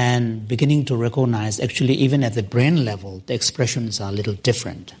 and beginning to recognize, actually, even at the brain level, the expressions are a little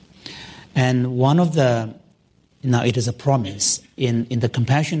different. And one of the, now it is a promise, in the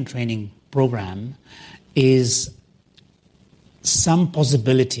compassion training program is some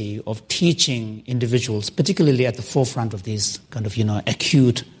possibility of teaching individuals, particularly at the forefront of these kind of,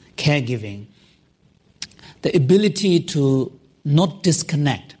 acute caregiving, the ability to not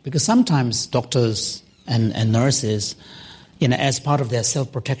disconnect. Because sometimes doctors and nurses, as part of their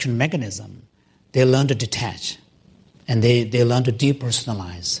self-protection mechanism, they learn to detach and they learn to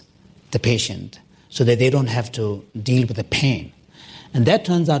depersonalize the patient so that they don't have to deal with the pain. And that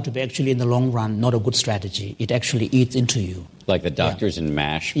turns out to be actually, in the long run, not a good strategy. It actually eats into you. Like the doctors in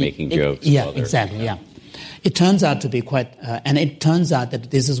MASH making jokes. Yeah, exactly, yeah. It turns out to be quite, and it turns out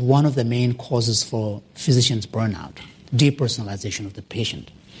that this is one of the main causes for physicians' burnout, depersonalization of the patient.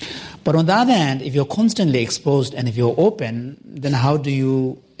 But on the other hand, if you're constantly exposed and if you're open, then how do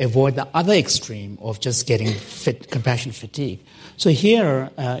you avoid the other extreme of just getting compassion fatigue? So here,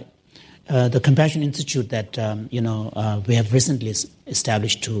 the Compassion Institute that we have recently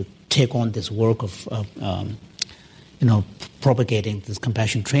established to take on this work of propagating this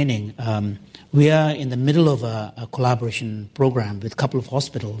compassion training, we are in the middle of a collaboration program with a couple of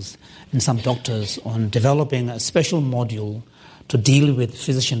hospitals and some doctors on developing a special module to deal with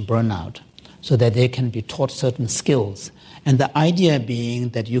physician burnout so that they can be taught certain skills. And the idea being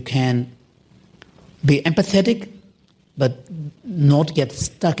that you can be empathetic but not get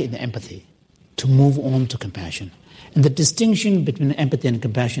stuck in empathy, to move on to compassion. And the distinction between empathy and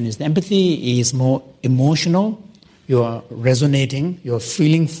compassion is the empathy is more emotional, you're resonating, you're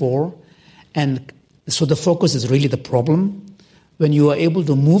feeling for, and so the focus is really the problem. When you are able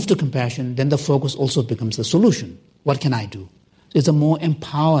to move to compassion, then the focus also becomes the solution. What can I do? It's a more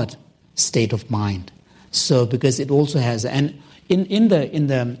empowered state of mind. So because it also has, and in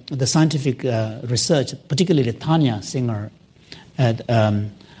the scientific research, particularly Tanya Singer at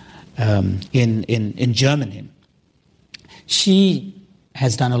in Germany, she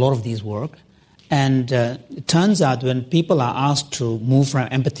has done a lot of these work, and it turns out when people are asked to move from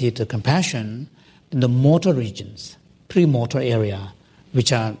empathy to compassion, in the motor regions, premotor area,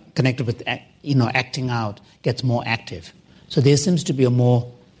 which are connected with acting out, gets more active. So there seems to be a more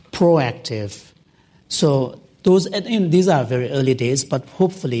proactive. So these are very early days, but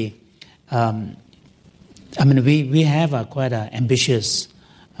hopefully, we have quite an ambitious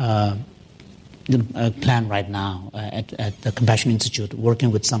plan right now at the Compassion Institute,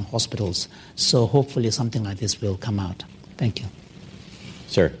 working with some hospitals. So hopefully something like this will come out. Thank you.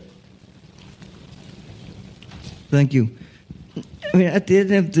 Sir. Thank you. At the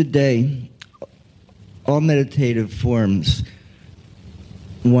end of the day, all meditative forms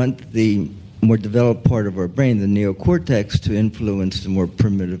want the more developed part of our brain, the neocortex, to influence the more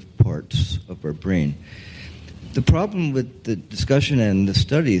primitive parts of our brain. The problem with the discussion and the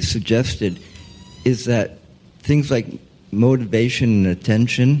studies suggested is that things like motivation and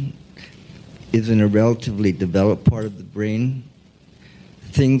attention is in a relatively developed part of the brain.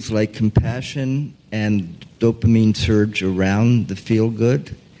 Things like compassion and dopamine surge around the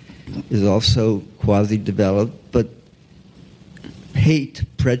feel-good is also quasi-developed, but hate,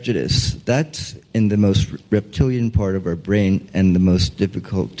 prejudice, that's in the most reptilian part of our brain and the most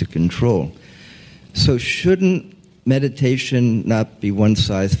difficult to control. So shouldn't meditation not be one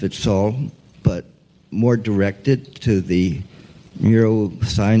size fits all, but more directed to the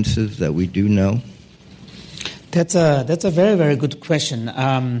neurosciences that we do know? That's a very, very good question.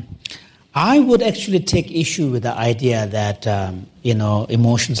 I would actually take issue with the idea that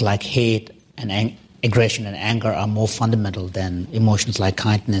emotions like hate and aggression and anger are more fundamental than emotions like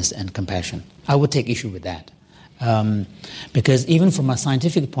kindness and compassion. I would take issue with that. Because even from a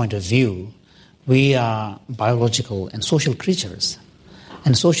scientific point of view, we are biological and social creatures.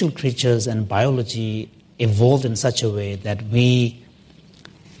 And social creatures and biology evolved in such a way that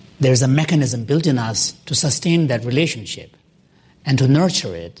there's a mechanism built in us to sustain that relationship. and to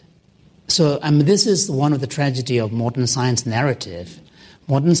nurture it. So this is one of the tragedy of modern science narrative.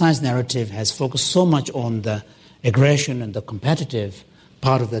 Modern science narrative has focused so much on the aggression and the competitive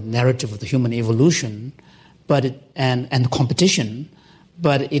part of the narrative of the human evolution, and competition,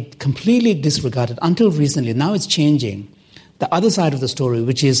 but it completely disregarded until recently. Now it's changing. The other side of the story,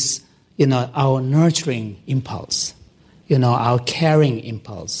 which is our nurturing impulse, our caring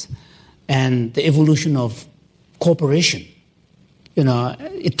impulse, and the evolution of cooperation.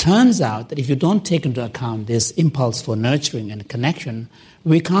 It turns out that if you don't take into account this impulse for nurturing and connection,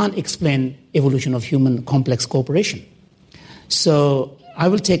 we can't explain evolution of human complex cooperation. So I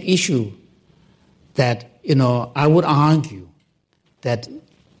will take issue that, I would argue that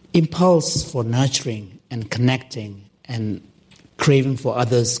impulse for nurturing and connecting and craving for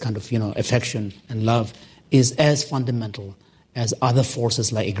others' kind of, affection and love is as fundamental as other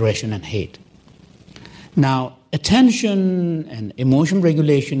forces like aggression and hate. Now, attention and emotion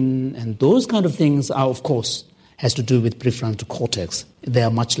regulation and those kind of things are, of course, has to do with prefrontal cortex. They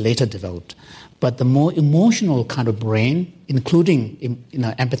are much later developed. But the more emotional kind of brain, including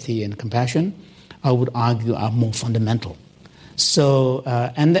empathy and compassion, I would argue are more fundamental. So,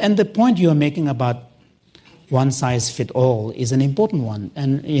 and the point you are making about one size fit all is an important one.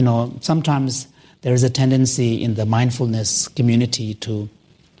 And, sometimes there is a tendency in the mindfulness community to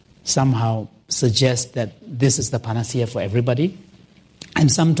somehow suggest that this is the panacea for everybody.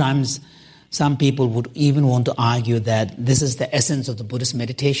 And sometimes some people would even want to argue that this is the essence of the Buddhist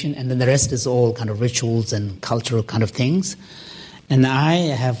meditation, and then the rest is all kind of rituals and cultural kind of things. And I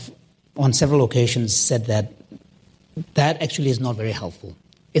have, on several occasions, said that actually is not very helpful.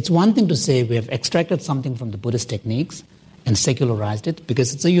 It's one thing to say we have extracted something from the Buddhist techniques and secularized it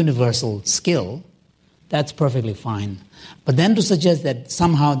because it's a universal skill. That's perfectly fine. But then to suggest that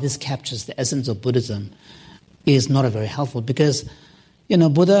somehow this captures the essence of Buddhism is not a very helpful, because,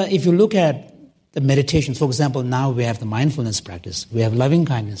 Buddha, if you look at the meditations, for example, now we have the mindfulness practice, we have loving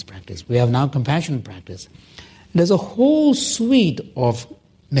kindness practice, we have now compassion practice. There's a whole suite of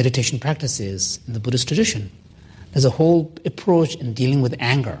meditation practices in the Buddhist tradition. There's a whole approach in dealing with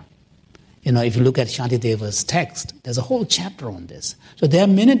anger. If you look at Shantideva's text, there's a whole chapter on this. So there are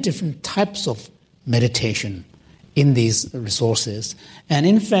many different types of meditation in these resources. And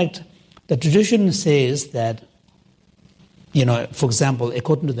in fact, the tradition says that, for example,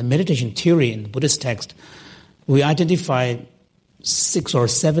 according to the meditation theory in the Buddhist text, we identify 6 or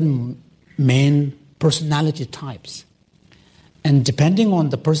 7 main personality types. And depending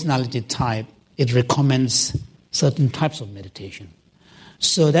on the personality type, it recommends certain types of meditation.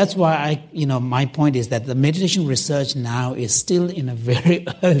 So that's why my point is that the meditation research now is still in a very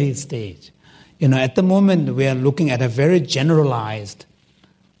early stage. At the moment, we are looking at a very generalized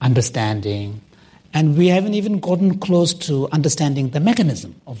understanding, and we haven't even gotten close to understanding the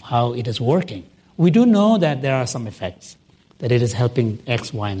mechanism of how it is working. We do know that there are some effects, that it is helping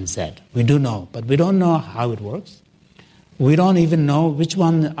X, Y, and Z. We do know, but we don't know how it works. We don't even know which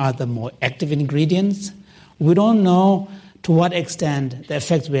one are the more active ingredients. We don't know to what extent the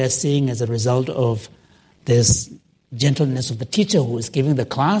effects we are seeing as a result of this gentleness of the teacher who is giving the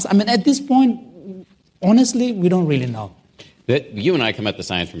class. At this point, honestly, we don't really know. You and I come at the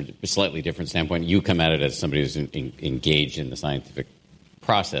science from a slightly different standpoint. You come at it as somebody who's engaged in the scientific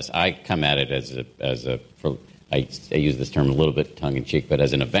process. I come at it I use this term a little bit tongue-in-cheek, but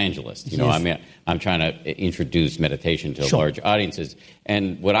as an evangelist. Yes. I'm trying to introduce meditation to large audiences.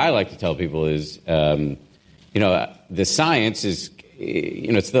 And what I like to tell people is, the science is,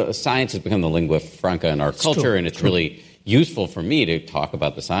 science has become the lingua franca in our culture, true, and it's really useful for me to talk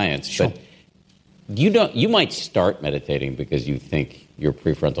about the science. Sure. But you might start meditating because you think your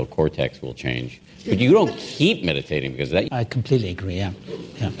prefrontal cortex will change, but you don't keep meditating because that. I completely agree. Yeah.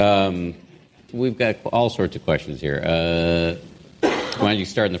 We've got all sorts of questions here. Why don't you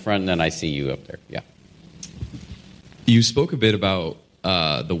start in the front, and then I see you up there. Yeah. You spoke a bit about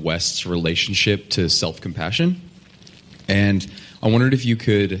the West's relationship to self-compassion, and I wondered if you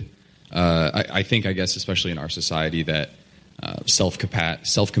could. I guess, especially in our society, that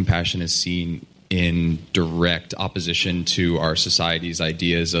self-compassion is seen in direct opposition to our society's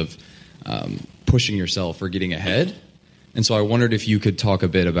ideas of pushing yourself or getting ahead. And so I wondered if you could talk a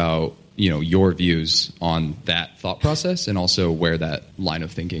bit about, your views on that thought process and also where that line of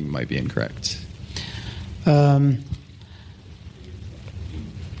thinking might be incorrect. I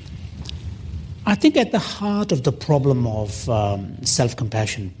think at the heart of the problem of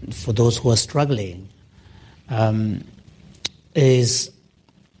self-compassion for those who are struggling is,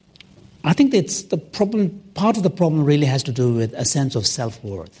 I think it's the problem. Part of the problem really has to do with a sense of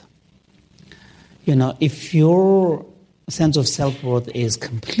self-worth. If you're sense of self-worth is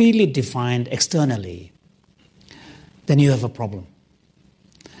completely defined externally, then you have a problem.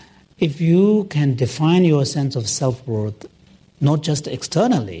 If you can define your sense of self-worth not just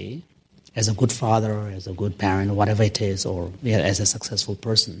externally, as a good father, as a good parent, whatever it is, or as a successful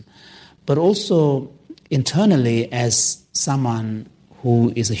person, but also internally as someone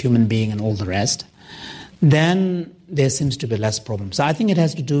who is a human being and all the rest, then there seems to be less problem. So I think it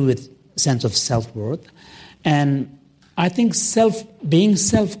has to do with sense of self-worth. And I think being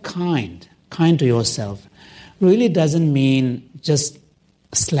self-kind, kind to yourself, really doesn't mean just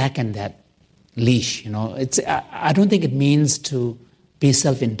slacken that leash. I don't think it means to be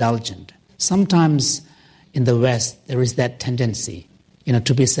self-indulgent. Sometimes in the West, there is that tendency,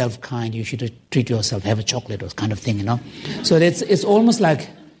 to be self-kind, you should treat yourself, have a chocolate or kind of thing, So it's almost like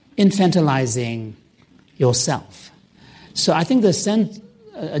infantilizing yourself. So I think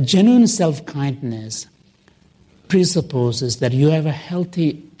a genuine self-kindness presupposes that you have a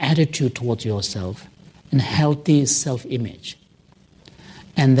healthy attitude towards yourself and healthy self-image.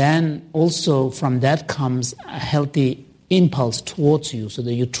 And then also from that comes a healthy impulse towards you so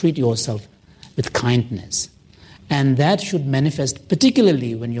that you treat yourself with kindness. And that should manifest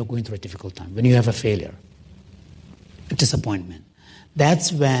particularly when you're going through a difficult time, when you have a failure, a disappointment.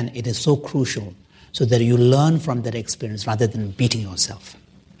 That's when it is so crucial so that you learn from that experience rather than beating yourself.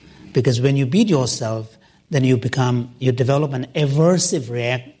 Because when you beat yourself, then you develop an aversive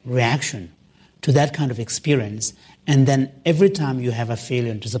reaction to that kind of experience. And then every time you have a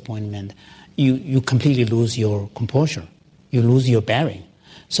failure and disappointment, you completely lose your composure. You lose your bearing.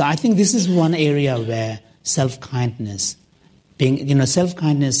 So I think this is one area where self-kindness,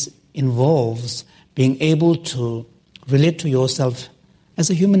 self-kindness involves being able to relate to yourself as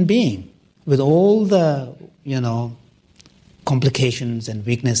a human being with all the, complications and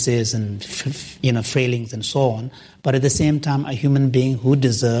weaknesses and, failings and so on, but at the same time a human being who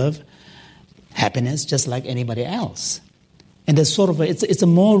deserves happiness just like anybody else. And there's sort of it's a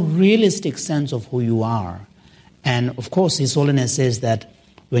more realistic sense of who you are. And of course, His Holiness says that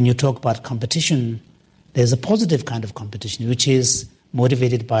when you talk about competition, there's a positive kind of competition, which is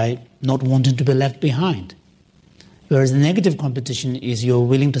motivated by not wanting to be left behind. Whereas the negative competition is you're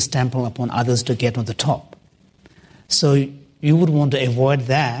willing to stample upon others to get on the top. So you would want to avoid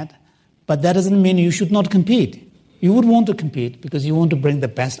that, but that doesn't mean you should not compete. You would want to compete because you want to bring the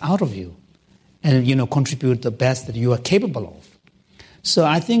best out of you and, contribute the best that you are capable of. So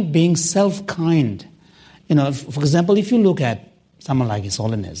I think being self-kind, for example, if you look at someone like His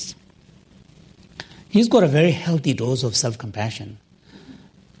Holiness, he's got a very healthy dose of self-compassion,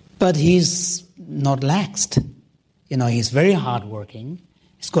 but he's not laxed. He's very hardworking.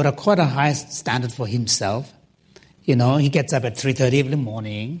 He's got quite a high standard for himself. He gets up at 3:30 in the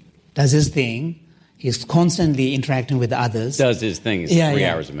morning, does his thing. He's constantly interacting with others. Does his thing. It's 3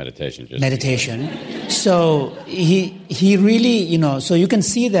 hours of meditation. So he really, so you can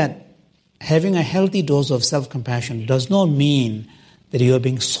see that having a healthy dose of self-compassion does not mean that you are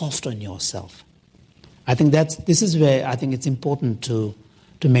being soft on yourself. I think this is where I think it's important to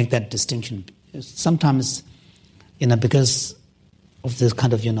make that distinction. Sometimes, because of this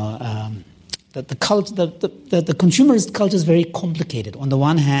kind of, the consumerist culture is very complicated. On the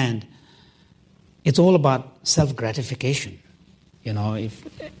one hand, it's all about self-gratification,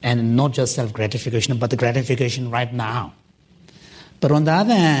 and not just self-gratification, but the gratification right now. But on the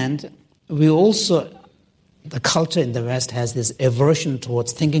other hand, the culture in the West has this aversion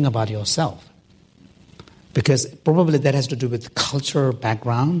towards thinking about yourself. Because probably that has to do with culture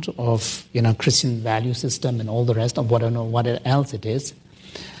background of, Christian value system and all the rest of what else it is.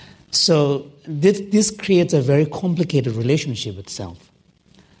 So this creates a very complicated relationship with self.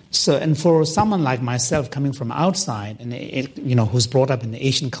 So, and for someone like myself coming from outside and, who's brought up in the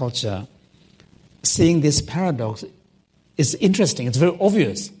Asian culture, seeing this paradox is interesting. It's very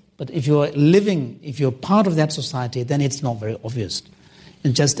obvious. But if you're part of that society, then it's not very obvious.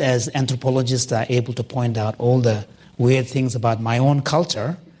 And just as anthropologists are able to point out all the weird things about my own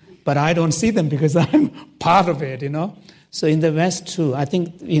culture, but I don't see them because I'm part of it, So in the West too, I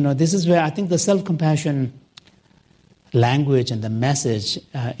think, this is where I think the self-compassion language and the message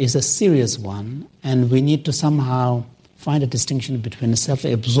is a serious one, and we need to somehow find a distinction between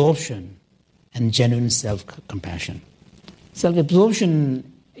self-absorption and genuine self-compassion. Self-absorption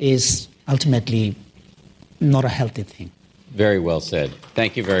is ultimately not a healthy thing. Very well said.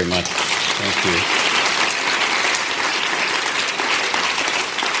 Thank you very much. Thank you.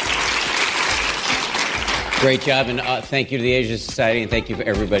 Great job, and thank you to the Asia Society, and thank you for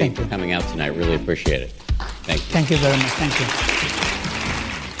everybody for coming out tonight. Really appreciate it. Thank you. Thank you very much. Thank you.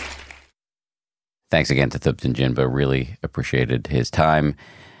 Thanks again to Thupten Jinpa. Really appreciated his time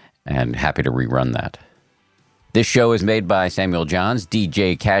and happy to rerun that. This show is made by Samuel Johns,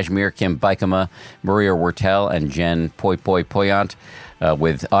 DJ Kashmir, Kim Bikama, Maria Wertel, and Jen Poi Poi Poyant,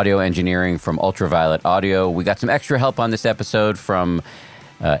 with audio engineering from Ultraviolet Audio. We got some extra help on this episode from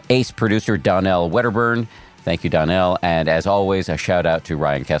ace producer Donnell Wedderburn. Thank you, Donnell. And as always, a shout out to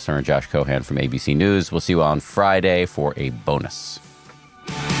Ryan Kessler and Josh Cohan from ABC News. We'll see you on Friday for a bonus.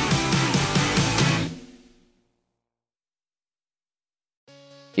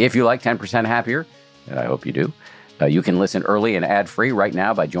 If you like 10% Happier, and I hope you do, you can listen early and ad-free right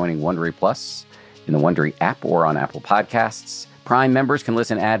now by joining Wondery Plus in the Wondery app or on Apple Podcasts. Prime members can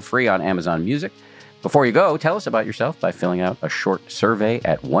listen ad-free on Amazon Music. Before you go, tell us about yourself by filling out a short survey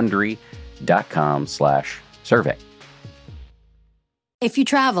at Wondery.com/survey. If you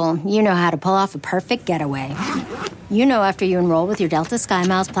travel, you know how to pull off a perfect getaway. You know after you enroll with your Delta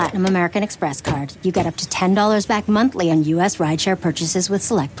SkyMiles Platinum American Express card, you get up to $10 back monthly on U.S. rideshare purchases with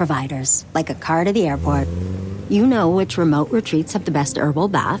select providers, like a car to the airport. You know which remote retreats have the best herbal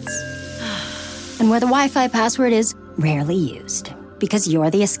baths, and where the Wi-Fi password is rarely used. Because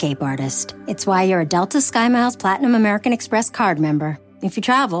you're the escape artist. It's why you're a Delta SkyMiles Platinum American Express card member. If you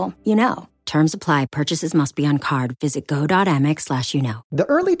travel, you know. Terms apply. Purchases must be on card. Visit go.amex/you-know. The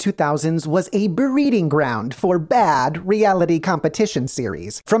early 2000s was a breeding ground for bad reality competition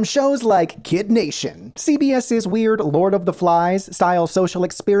series. From shows like Kid Nation, CBS's weird Lord of the Flies style social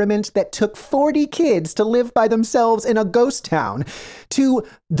experiment that took 40 kids to live by themselves in a ghost town, to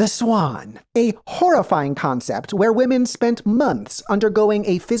The Swan, a horrifying concept where women spent months undergoing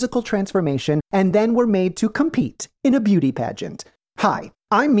a physical transformation and then were made to compete in a beauty pageant. Hi,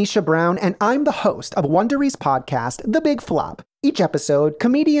 I'm Misha Brown, and I'm the host of Wondery's podcast, The Big Flop. Each episode,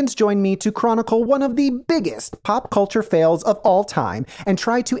 comedians join me to chronicle one of the biggest pop culture fails of all time and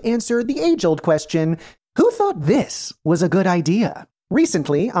try to answer the age-old question, who thought this was a good idea?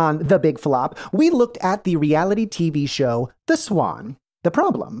 Recently, on The Big Flop, we looked at the reality TV show The Swan. The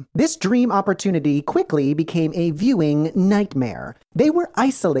problem, this dream opportunity quickly became a viewing nightmare. They were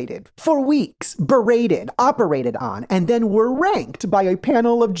isolated for weeks, berated, operated on, and then were ranked by a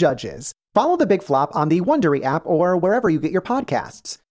panel of judges. Follow The Big Flop on the Wondery app or wherever you get your podcasts.